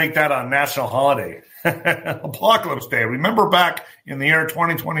wonder if they'll make that a national holiday. Apocalypse Day. Remember back in the year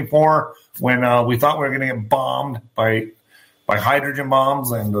 2024 when we thought we were going to get bombed by hydrogen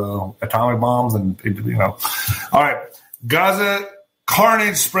bombs and atomic bombs and, you know. All right. Gaza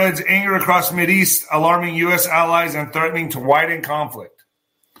carnage spreads anger across the Mideast, alarming U.S. allies and threatening to widen conflict.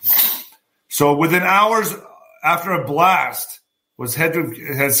 So within hours after a blast was said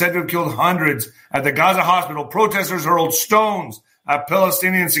to have killed hundreds at the Gaza hospital, protesters hurled stones at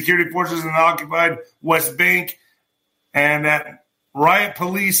Palestinian security forces in the occupied West Bank and at riot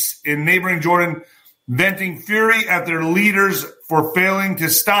police in neighboring Jordan, venting fury at their leaders for failing to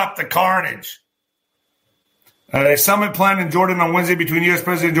stop the carnage. A summit planned in Jordan on Wednesday between U.S.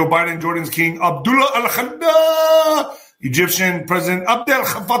 President Joe Biden and Jordan's King Abdullah al-Khadda, Egyptian President Abdel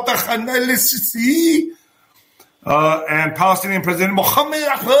Fattah al-Sisi, and Palestinian President Mohammed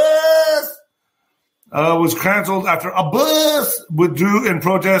Abbas was canceled after Abbas withdrew in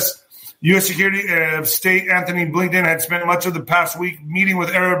protest. U.S. Secretary of State Anthony Blinken had spent much of the past week meeting with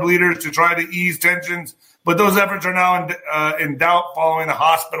Arab leaders to try to ease tensions, but those efforts are now in doubt following the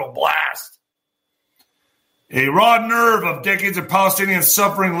hospital blast. A raw nerve of decades of Palestinian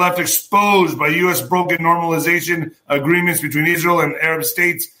suffering left exposed by U.S. broken normalization agreements between Israel and Arab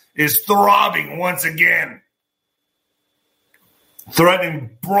states is throbbing once again, threatening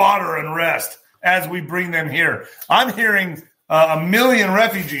broader unrest as we bring them here. I'm hearing 1 million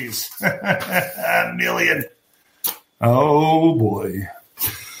refugees. 1 million. Oh, boy.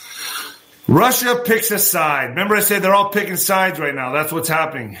 Russia picks a side. Remember I said they're all picking sides right now. That's what's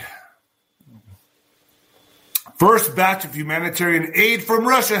happening. First batch of humanitarian aid from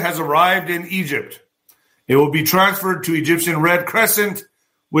Russia has arrived in Egypt. It will be transferred to Egyptian Red Crescent,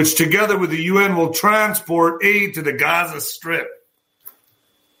 which together with the UN will transport aid to the Gaza Strip.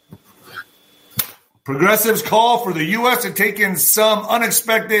 Progressives call for the U.S. to take in some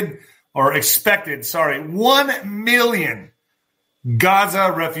expected 1 million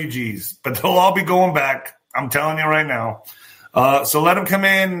Gaza refugees. But they'll all be going back. I'm telling you right now. So let them come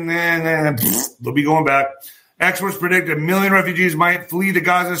in and they'll be going back. Experts predict 1 million refugees might flee the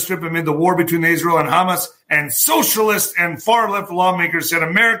Gaza Strip amid the war between Israel and Hamas, and socialists and far-left lawmakers said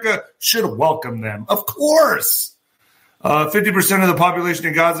America should welcome them. Of course. 50% of the population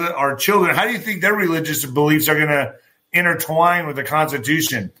in Gaza are children. How do you think their religious beliefs are going to intertwine with the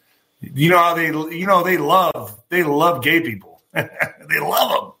Constitution? You know how they love gay people. They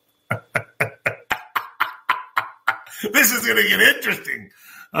love them. This is going to get interesting.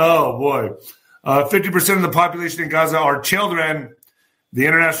 Oh, boy. 50% of the population in Gaza are children. The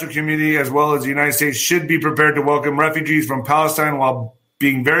international community, as well as the United States, should be prepared to welcome refugees from Palestine while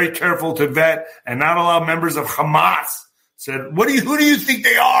being very careful to vet and not allow members of Hamas. Said, who do you think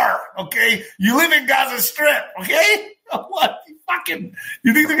they are? Okay, you live in Gaza Strip. Okay, what?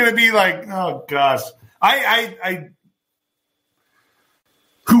 You think they're going to be like? Oh gosh,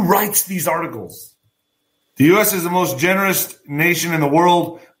 who writes these articles? The U.S. is the most generous nation in the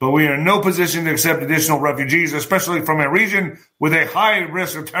world, but we are in no position to accept additional refugees, especially from a region with a high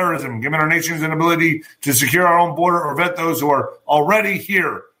risk of terrorism, given our nation's inability to secure our own border or vet those who are already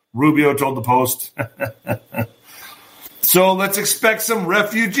here, Rubio told the Post. So let's expect some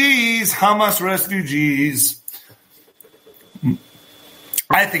refugees, Hamas refugees.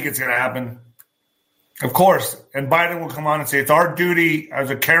 I think it's going to happen. Of course. And Biden will come on and say, it's our duty as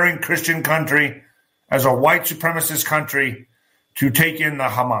a caring Christian country, as a white supremacist country, to take in the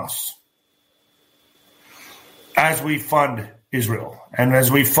Hamas as we fund Israel and as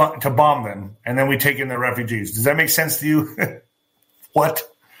we fund to bomb them, and then we take in the refugees. Does that make sense to you? What?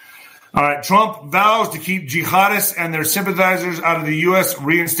 All right, Trump vows to keep jihadists and their sympathizers out of the U.S.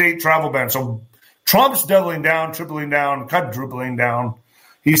 reinstate travel ban. So Trump's doubling down, tripling down, quadrupling down.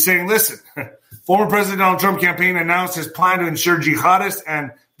 He's saying, listen, former President Donald Trump campaign announced his plan to ensure jihadists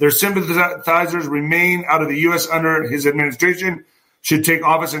and their sympathizers remain out of the U.S. under his administration should take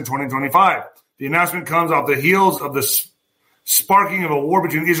office in 2025. The announcement comes off the heels of the sparking of a war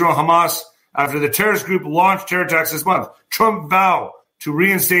between Israel and Hamas after the terrorist group launched terror attacks this month. Trump vowed to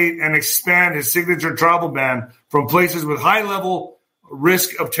reinstate and expand his signature travel ban from places with high-level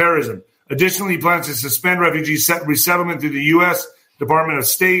risk of terrorism. Additionally, he plans to suspend refugee resettlement through the U.S. Department of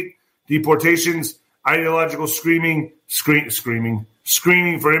State, deportations, ideological screening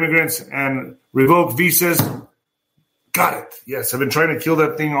for immigrants, and revoke visas. Got it. Yes, I've been trying to kill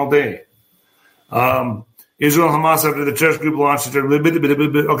that thing all day. Israel and Hamas after the terrorist group launched it.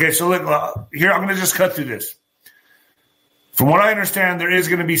 Okay, so look, here I'm going to just cut through this. From what I understand, there is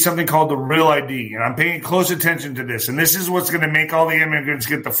going to be something called the Real ID, and I'm paying close attention to this. And this is what's going to make all the immigrants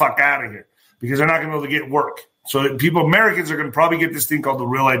get the fuck out of here because they're not going to be able to get work. So Americans are going to probably get this thing called the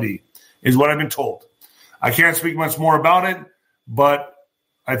Real ID, is what I've been told. I can't speak much more about it, but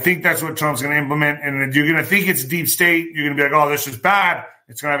I think that's what Trump's going to implement. And you're going to think it's deep state. You're going to be like, oh, this is bad.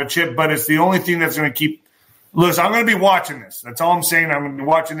 It's going to have a chip, but it's the only thing that's going to keep. Listen, I'm going to be watching this. That's all I'm saying. I'm going to be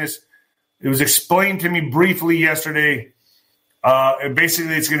watching this. It was explained to me briefly yesterday. And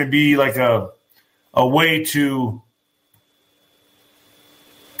basically, it's going to be like a way to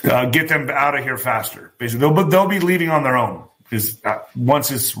get them out of here faster. Basically, they'll be leaving on their own because once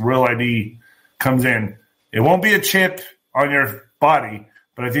this Real ID comes in, it won't be a chip on your body,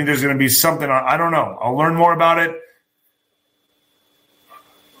 but I think there's going to be something. I don't know. I'll learn more about it.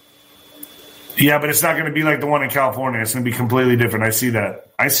 Yeah, but it's not going to be like the one in California. It's going to be completely different. I see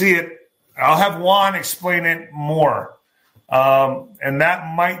that. I see it. I'll have Juan explain it more. And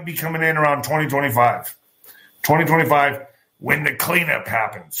that might be coming in around 2025. 2025, when the cleanup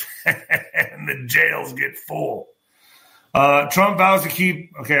happens and the jails get full. Trump vows to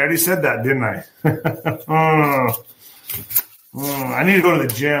keep. Okay, I already said that, didn't I? I need to go to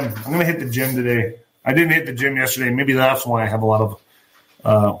the gym. I'm going to hit the gym today. I didn't hit the gym yesterday. Maybe that's why I have a lot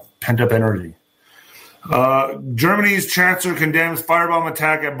of pent-up energy. Germany's chancellor condemns firebomb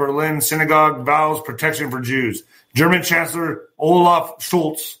attack at Berlin synagogue, vows protection for Jews. German Chancellor Olaf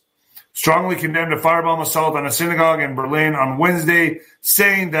Scholz strongly condemned a firebomb assault on a synagogue in Berlin on Wednesday,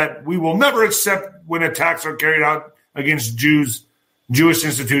 saying that we will never accept when attacks are carried out against Jewish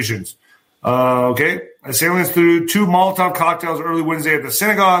institutions. Assailants threw 2 Molotov cocktails early Wednesday at the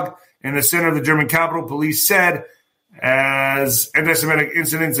synagogue in the center of the German capital, police said, as anti-Semitic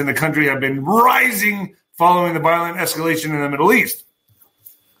incidents in the country have been rising following the violent escalation in the Middle East.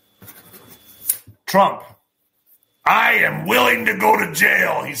 Trump. I am willing to go to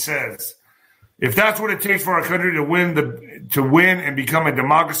jail, he says, if that's what it takes for our country to win and become a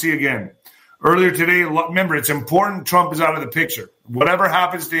democracy again. Earlier today, remember, it's important Trump is out of the picture. Whatever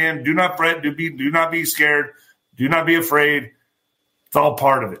happens to him, do not fret, do not be scared, do not be afraid. It's all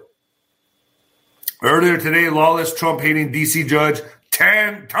part of it. Earlier today, lawless Trump-hating D.C. judge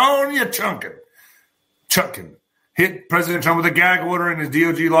Tonya Chutkan hit President Trump with a gag order in his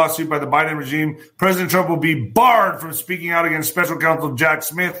DOJ lawsuit by the Biden regime. President Trump will be barred from speaking out against special counsel Jack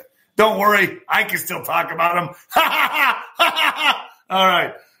Smith. Don't worry, I can still talk about him. All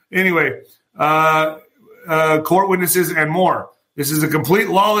right. Anyway, court witnesses and more. This is a complete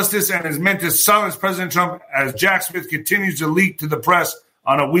lawlessness and is meant to silence President Trump as Jack Smith continues to leak to the press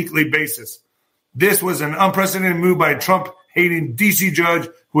on a weekly basis. This was an unprecedented move by a Trump-hating D.C. judge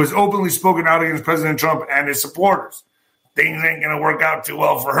who has openly spoken out against President Trump and his supporters. Things ain't going to work out too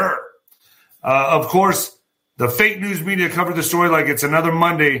well for her. Of course, the fake news media covered the story like it's another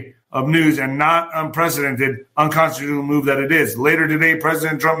Monday of news and not unprecedented, unconstitutional move that it is. Later today,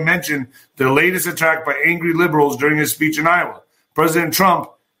 President Trump mentioned the latest attack by angry liberals during his speech in Iowa. President Trump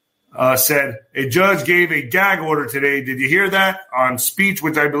said, a judge gave a gag order today. Did you hear that? On speech,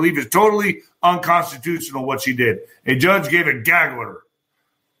 which I believe is totally unconstitutional what she did. A judge gave a gag order.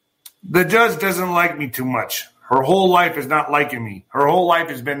 The judge doesn't like me too much. Her whole life is not liking me. Her whole life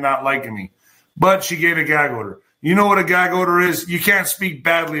has been not liking me. But she gave a gag order. You know what a gag order is? You can't speak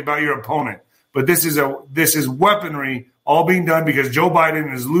badly about your opponent. But this is weaponry all being done because Joe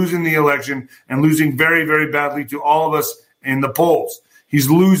Biden is losing the election and losing very, very badly to all of us in the polls. He's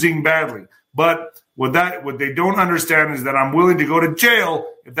losing badly. But what they don't understand is that I'm willing to go to jail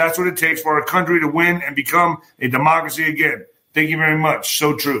if that's what it takes for our country to win and become a democracy again. Thank you very much.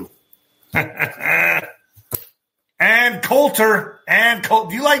 So true. And Coulter. Do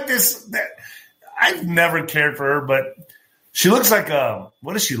you like this? I've never cared for her, but She looks like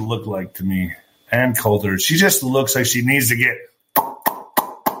what does she look like to me? Ann Coulter. She just looks like she needs to get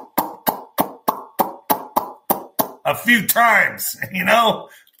a few times, you know?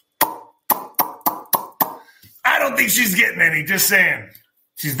 I don't think she's getting any, just saying.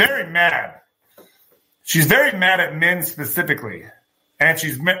 She's very mad. She's very mad at men specifically. And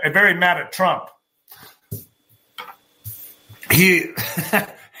she's very mad at Trump.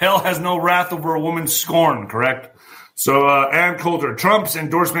 Hell has no wrath over a woman's scorn, correct? So Ann Coulter, Trump's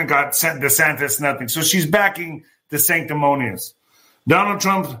endorsement got sent DeSantis nothing. So she's backing the sanctimonious. Donald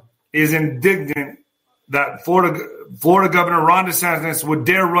Trump is indignant that Florida Governor Ron DeSantis would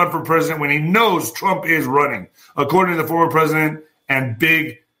dare run for president when he knows Trump is running, according to the former president and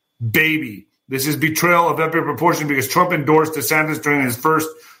Big Baby. This is betrayal of epic proportion because Trump endorsed DeSantis during his first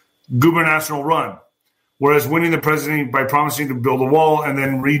gubernatorial run, whereas winning the presidency by promising to build a wall and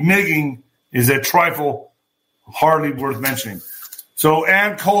then reneging is a trifle hardly worth mentioning. So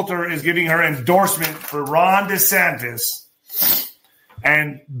Ann Coulter is giving her endorsement for Ron DeSantis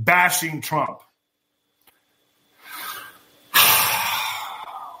and bashing Trump.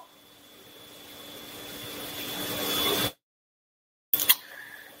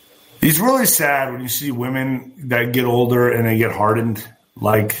 It's really sad when you see women that get older and they get hardened.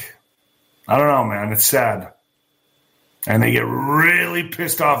 Like, I don't know, man. It's sad. And they get really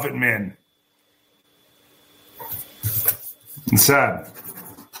pissed off at men. It's sad.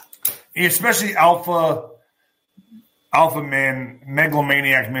 Especially alpha men,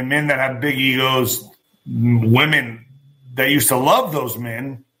 megalomaniac men, men that have big egos, women that used to love those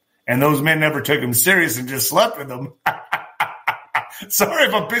men, and those men never took them serious and just slept with them. Sorry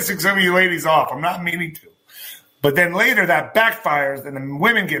if I'm pissing some of you ladies off. I'm not meaning to. But then later that backfires and the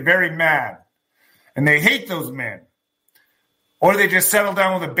women get very mad. And they hate those men. Or they just settle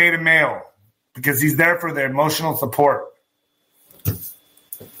down with a beta male because he's there for their emotional support.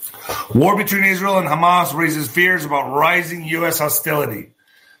 War between Israel and Hamas raises fears about rising U.S. hostility.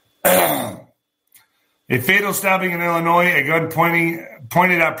 A fatal stabbing in Illinois, a gun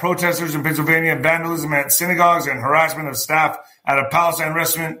pointed at protesters in Pennsylvania, vandalism at synagogues, and harassment of staff at a Palestine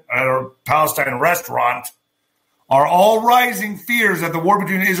restaurant are all rising fears that the war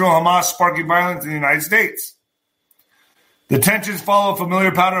between Israel and Hamas sparking violence in the United States. The tensions follow a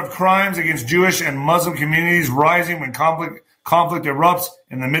familiar pattern of crimes against Jewish and Muslim communities rising when conflict erupts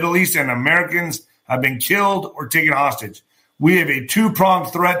in the Middle East and Americans have been killed or taken hostage. We have a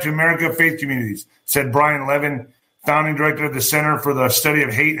two-pronged threat to American faith communities, said Brian Levin, founding director of the Center for the Study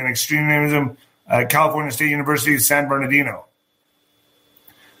of Hate and Extremism at California State University, San Bernardino.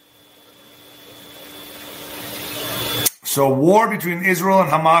 So war between Israel and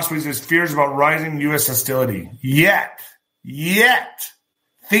Hamas raises fears about rising U.S. hostility. Yet,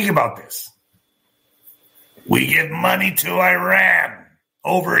 think about this. We give money to Iran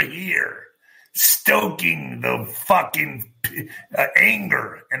over here, stoking the fucking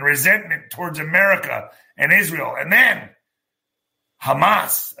anger and resentment towards America and Israel. And then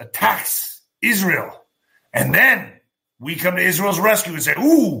Hamas attacks Israel. And then we come to Israel's rescue and say,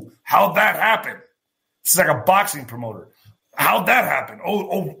 ooh, how'd that happen? It's like a boxing promoter. How'd that happen?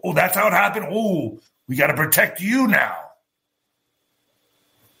 Oh, that's how it happened? Oh, we got to protect you now.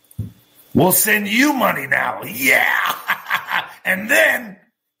 We'll send you money now. Yeah. And then,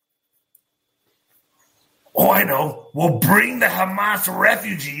 I know, we'll bring the Hamas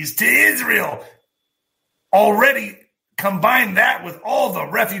refugees to Israel. Already combine that with all the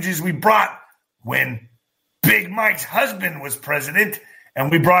refugees we brought when Big Mike's husband was president and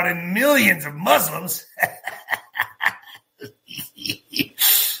we brought in millions of Muslims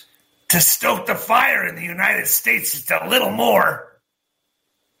to stoke the fire in the United States just a little more.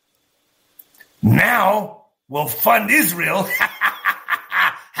 Now we'll fund Israel,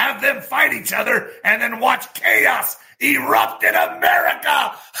 have them fight each other, and then watch chaos erupt in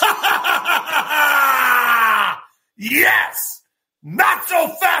America. Yes! Not so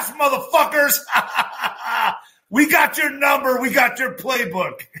fast, motherfuckers. We got your number. We got your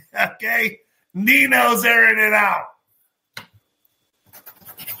playbook. Okay? Nino's airing it out.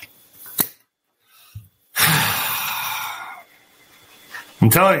 I'm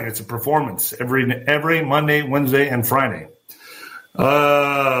telling you, it's a performance every Monday, Wednesday, and Friday.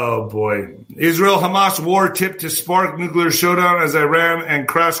 Oh, boy. Israel-Hamas war tipped to spark nuclear showdown as Iran and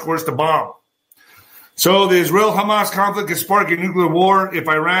crash course the bomb. So the Israel-Hamas conflict could spark a nuclear war if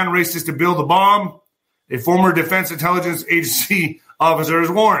Iran races to build a bomb. A former Defense Intelligence Agency officer has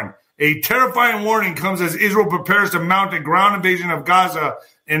warned. A terrifying warning comes as Israel prepares to mount a ground invasion of Gaza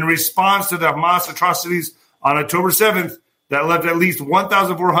in response to the Hamas atrocities on October 7th that left at least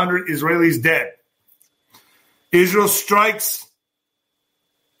 1,400 Israelis dead. Israel's strikes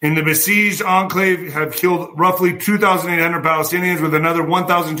in the besieged enclave have killed roughly 2,800 Palestinians, with another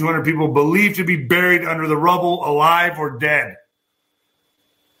 1,200 people believed to be buried under the rubble, alive or dead.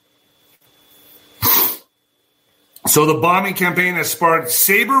 So the bombing campaign has sparked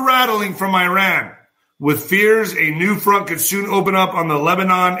saber-rattling from Iran, with fears a new front could soon open up on the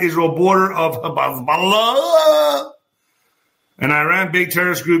Lebanon-Israel border of Hezbollah. An Iran-backed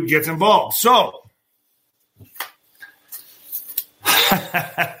terrorist group gets involved. So,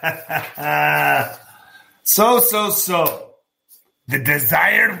 the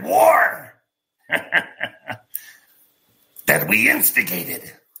desired war that we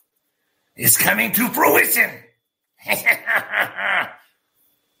instigated is coming to fruition.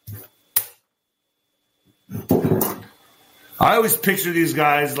 I always picture these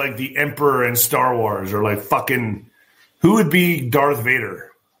guys like the Emperor in Star Wars, or like fucking, who would be Darth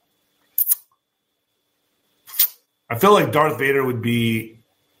Vader? I feel like Darth Vader would be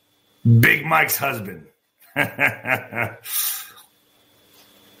Big Mike's husband. Who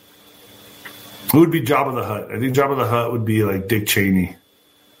would be Jabba the Hutt? I think Jabba the Hutt would be like Dick Cheney.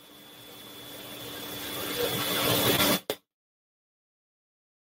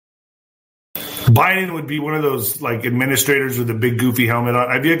 Biden would be one of those like administrators with a big goofy helmet on.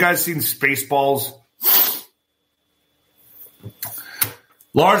 Have you guys seen Spaceballs?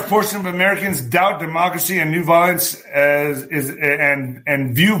 Large portion of Americans doubt democracy and view violence as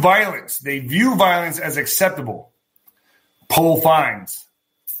view violence. They view violence as acceptable. Poll finds.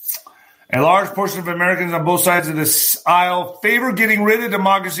 A large portion of Americans on both sides of this aisle favor getting rid of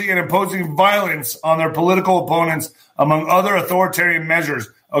democracy and imposing violence on their political opponents, among other authoritarian measures,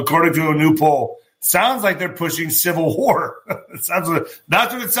 according to a new poll. Sounds like they're pushing civil war. That's what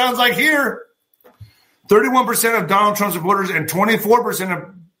it sounds like here. 31% of Donald Trump supporters and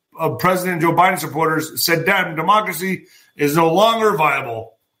 24% of President Joe Biden supporters said that democracy is no longer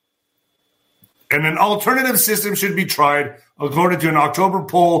viable and an alternative system should be tried, according to an October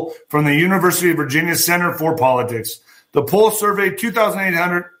poll from the University of Virginia Center for Politics. The poll surveyed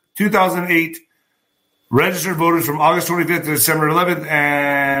 2008 registered voters from August 25th to December 11th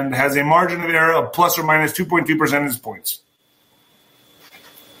and has a margin of error of plus or minus 2.2 percentage points.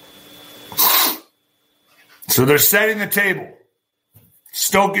 So they're setting the table,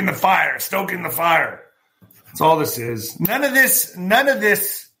 stoking the fire. That's all this is. None of this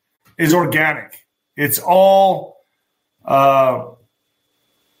is organic. It's all, what's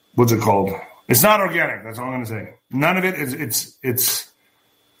it called? It's not organic. That's all I'm going to say. None of it is, it's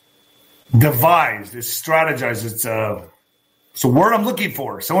devised, it's strategized. It's a word I'm looking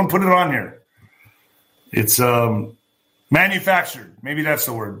for. Someone put it on here. It's manufactured. Maybe that's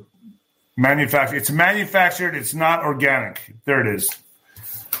the word. Manufactured. It's manufactured. It's not organic. There it is.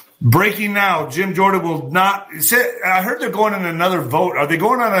 Breaking now. Jim Jordan will not. I heard they're going on another vote. Are they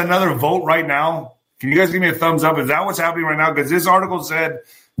going on another vote right now? Can you guys give me a thumbs up? Is that what's happening right now? Because this article said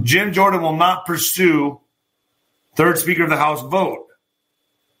Jim Jordan will not pursue third Speaker of the House vote,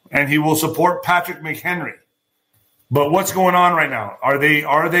 and he will support Patrick McHenry. But what's going on right now? Are they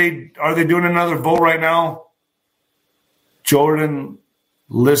doing another vote right now? Jordan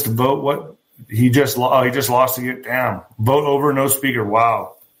list vote. What he just lost again. Damn. Vote over, no speaker.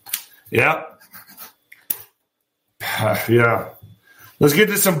 Wow. Yeah. Yeah. Let's get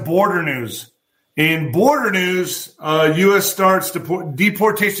to some border news. In border news, U.S. starts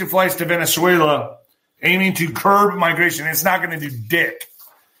deportation flights to Venezuela, aiming to curb migration. It's not going to do dick.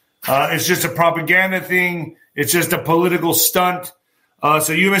 It's just a propaganda thing. It's just a political stunt.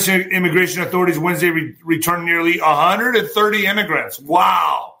 So U.S. immigration authorities Wednesday returned nearly 130 immigrants.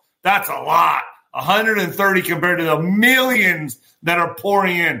 Wow, that's a lot. 130 compared to the millions that are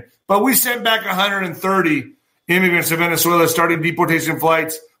pouring in. But we sent back 130 immigrants to Venezuela, starting deportation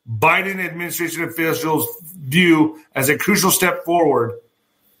flights. Biden administration officials view as a crucial step forward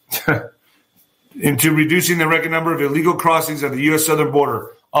into reducing the record number of illegal crossings of the U.S. southern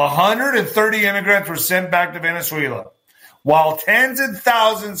border. 130 immigrants were sent back to Venezuela, while tens of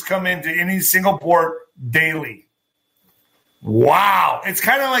thousands come into any single port daily. Wow. It's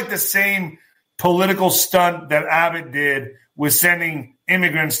kind of like the same political stunt that Abbott did with sending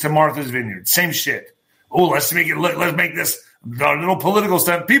immigrants to Martha's Vineyard. Same shit. Oh, let's make this a little political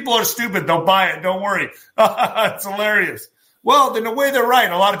stunt. People are stupid. They'll buy it. Don't worry. It's hilarious. Well, in a way, they're right.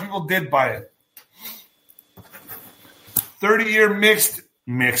 A lot of people did buy it. 30-year mixed.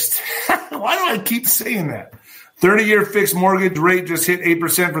 Why do I keep saying that? 30-year fixed mortgage rate just hit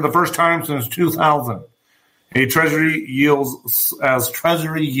 8% for the first time since 2000. Treasury yields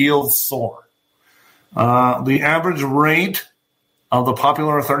soar. The average rate of the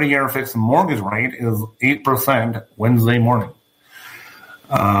popular 30-year fixed mortgage rate is 8% Wednesday morning.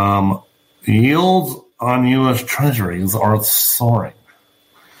 Yields on U.S. Treasuries are soaring.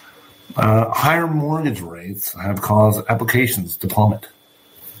 Higher mortgage rates have caused applications to plummet.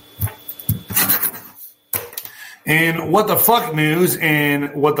 In what the fuck news,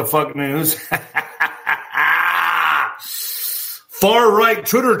 far-right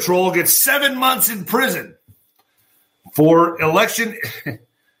Twitter troll gets 7 months in prison for election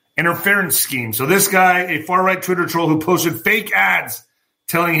interference scheme. So this guy, a far-right Twitter troll who posted fake ads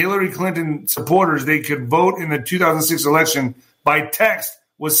telling Hillary Clinton supporters they could vote in the 2006 election by text,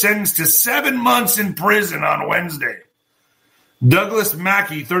 was sentenced to 7 months in prison on Wednesday. Douglas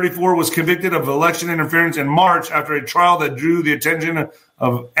Mackey, 34, was convicted of election interference in March after a trial that drew the attention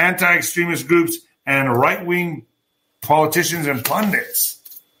of anti-extremist groups and right-wing politicians and pundits.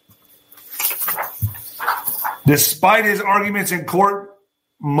 Despite his arguments in court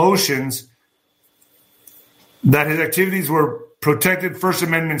motions that his activities were protected First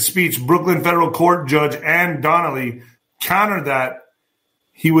Amendment speech, Brooklyn federal court judge Ann Donnelly countered that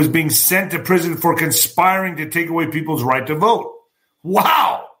he was being sent to prison for conspiring to take away people's right to vote.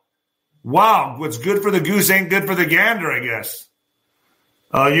 Wow. What's good for the goose ain't good for the gander, I guess.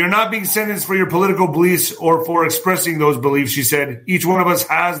 You're not being sentenced for your political beliefs or for expressing those beliefs, she said. Each one of us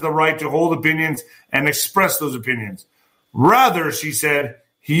has the right to hold opinions and express those opinions. Rather, she said,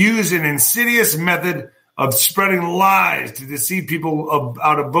 he used an insidious method of spreading lies to deceive people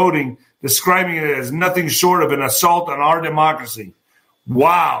out of voting, describing it as nothing short of an assault on our democracy.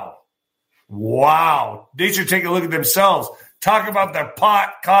 Wow. They should take a look at themselves. Talk about the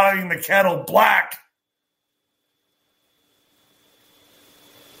pot calling the kettle black.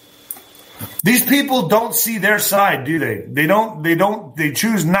 These people don't see their side, do they? They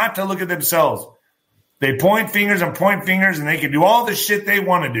choose not to look at themselves. They point fingers, and they can do all the shit they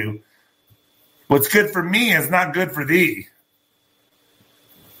want to do. What's good for me is not good for thee.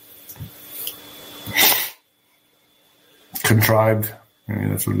 Contrived. I mean,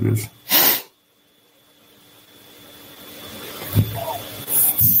 that's what it is.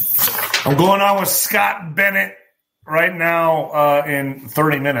 I'm going on with Scott Bennett right now in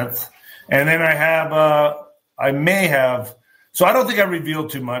 30 minutes. And then I may have, so I don't think I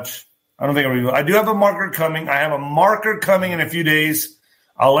revealed too much. I do have a marker coming. I have a marker coming in a few days.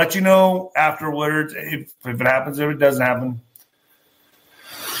 I'll let you know afterwards if it happens, if it doesn't happen.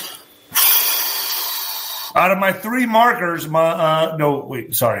 Out of my 3 markers,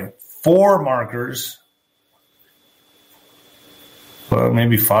 4 markers. Well,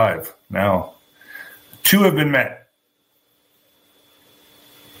 maybe 5 now. 2 have been met.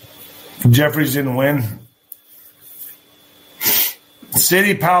 Jeffries didn't win.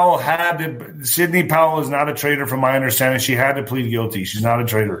 Sidney Powell is not a traitor from my understanding. She had to plead guilty. She's not a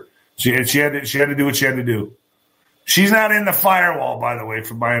traitor. She had to do what she had to do. She's not in the firewall, by the way,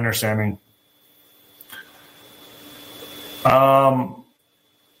 from my understanding. Well,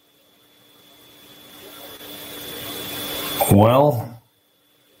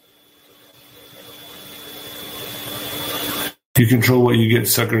 you control what you get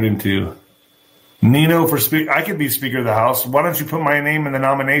suckered into. Nino for speaker. I could be Speaker of the House. Why don't you put my name in the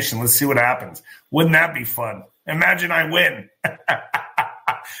nomination? Let's see what happens. Wouldn't that be fun? Imagine I win.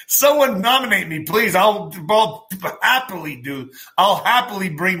 Someone nominate me, please. I'll happily do. I'll happily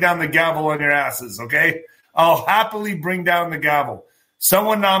bring down the gavel on your asses, okay? I'll happily bring down the gavel.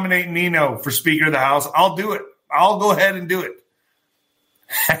 Someone nominate Nino for Speaker of the House. I'll do it. I'll go ahead and do it.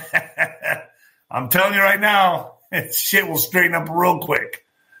 I'm telling you right now, shit will straighten up real quick.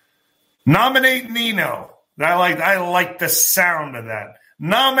 Nominate Nino. I like the sound of that.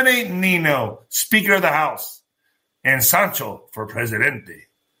 Nominate Nino, Speaker of the House, and Sancho for Presidente.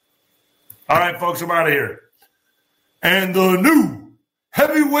 All right, folks, I'm out of here. And the new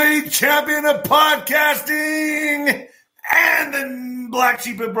heavyweight champion of podcasting and the black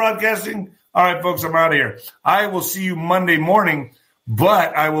sheep of broadcasting. All right, folks, I'm out of here. I will see you Monday morning,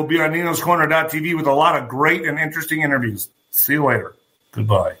 but I will be on ninoscorner.tv with a lot of great and interesting interviews. See you later.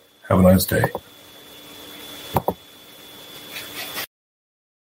 Goodbye. Have a nice day.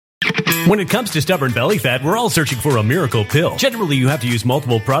 When it comes to stubborn belly fat, we're all searching for a miracle pill. Generally, you have to use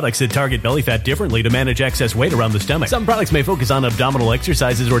multiple products that target belly fat differently to manage excess weight around the stomach. Some products may focus on abdominal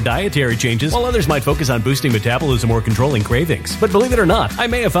exercises or dietary changes, while others might focus on boosting metabolism or controlling cravings. But believe it or not, I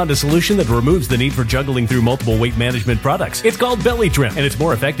may have found a solution that removes the need for juggling through multiple weight management products. It's called Belly Trim, and it's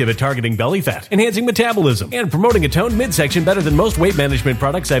more effective at targeting belly fat, enhancing metabolism, and promoting a toned midsection better than most weight management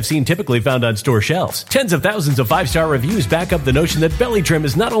products I've seen typically found on store shelves. Tens of thousands of 5-star reviews back up the notion that Belly Trim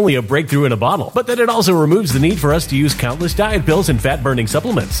is not only a breakthrough through in a bottle, but that it also removes the need for us to use countless diet pills and fat-burning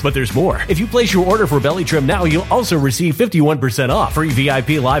supplements. But there's more. If you place your order for Belly Trim now, you'll also receive 51% off, free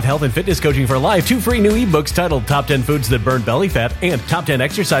VIP live health and fitness coaching for life, 2 free new ebooks titled Top 10 Foods That Burn Belly Fat and Top 10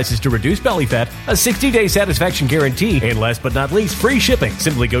 Exercises to Reduce Belly Fat, a 60-day satisfaction guarantee, and last but not least, free shipping.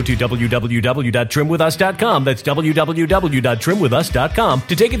 Simply go to www.trimwithus.com. That's www.trimwithus.com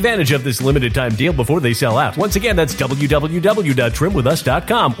to take advantage of this limited time deal before they sell out. Once again, that's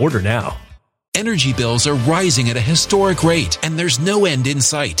www.trimwithus.com. Order now. Energy bills are rising at a historic rate, and there's no end in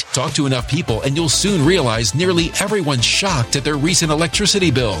sight. Talk to enough people, and you'll soon realize nearly everyone's shocked at their recent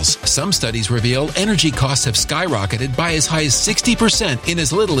electricity bills. Some studies reveal energy costs have skyrocketed by as high as 60% in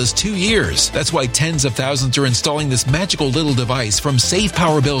as little as 2 years. That's why tens of thousands are installing this magical little device from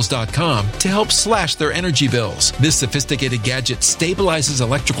SavePowerBills.com to help slash their energy bills. This sophisticated gadget stabilizes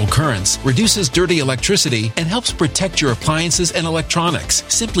electrical currents, reduces dirty electricity, and helps protect your appliances and electronics.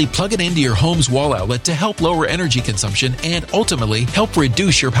 Simply plug it into your home's wall outlet to help lower energy consumption and ultimately help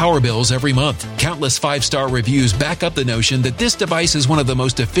reduce your power bills every month. Countless 5-star reviews back up the notion that this device is one of the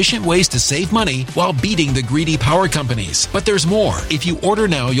most efficient ways to save money while beating the greedy power companies. But there's more. If you order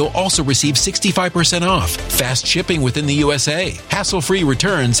now, you'll also receive 65% off, fast shipping within the USA, hassle-free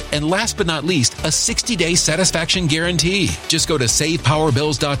returns, and last but not least, a 60-day satisfaction guarantee. Just go to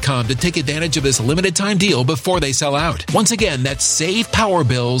SavePowerBills.com to take advantage of this limited time deal before they sell out. Once again, that's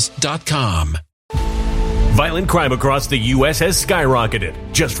SavePowerBills.com. Violent crime across the U.S. has skyrocketed.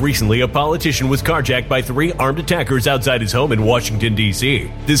 Just recently, a politician was carjacked by 3 armed attackers outside his home in Washington,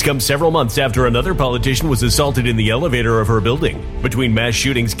 D.C. This comes several months after another politician was assaulted in the elevator of her building. Between mass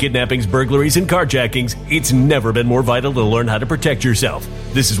shootings, kidnappings, burglaries, and carjackings, it's never been more vital to learn how to protect yourself.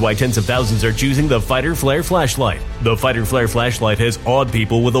 This is why tens of thousands are choosing the Fighter Flare flashlight. The Fighter Flare flashlight has awed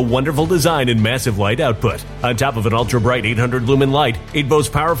people with a wonderful design and massive light output. On top of an ultra-bright 800-lumen light, it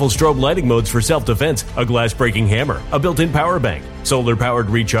boasts powerful strobe lighting modes for self-defense, a glass-breaking hammer, a built-in power bank, solar-powered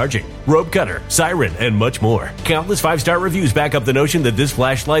recharging, rope cutter, siren, and much more. Countless 5-star reviews back up the notion that this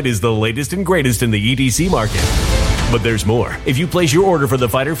flashlight is the latest and greatest in the EDC market. But there's more. If you place your order for the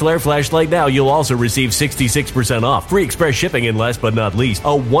Fighter Flare flashlight now, you'll also receive 66% off, free express shipping, and last but not least, a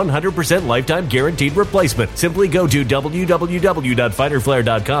 100% lifetime guaranteed replacement. Simply go to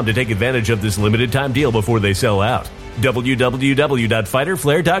www.fighterflare.com to take advantage of this limited time deal before they sell out.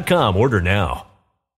 www.fighterflare.com. Order now.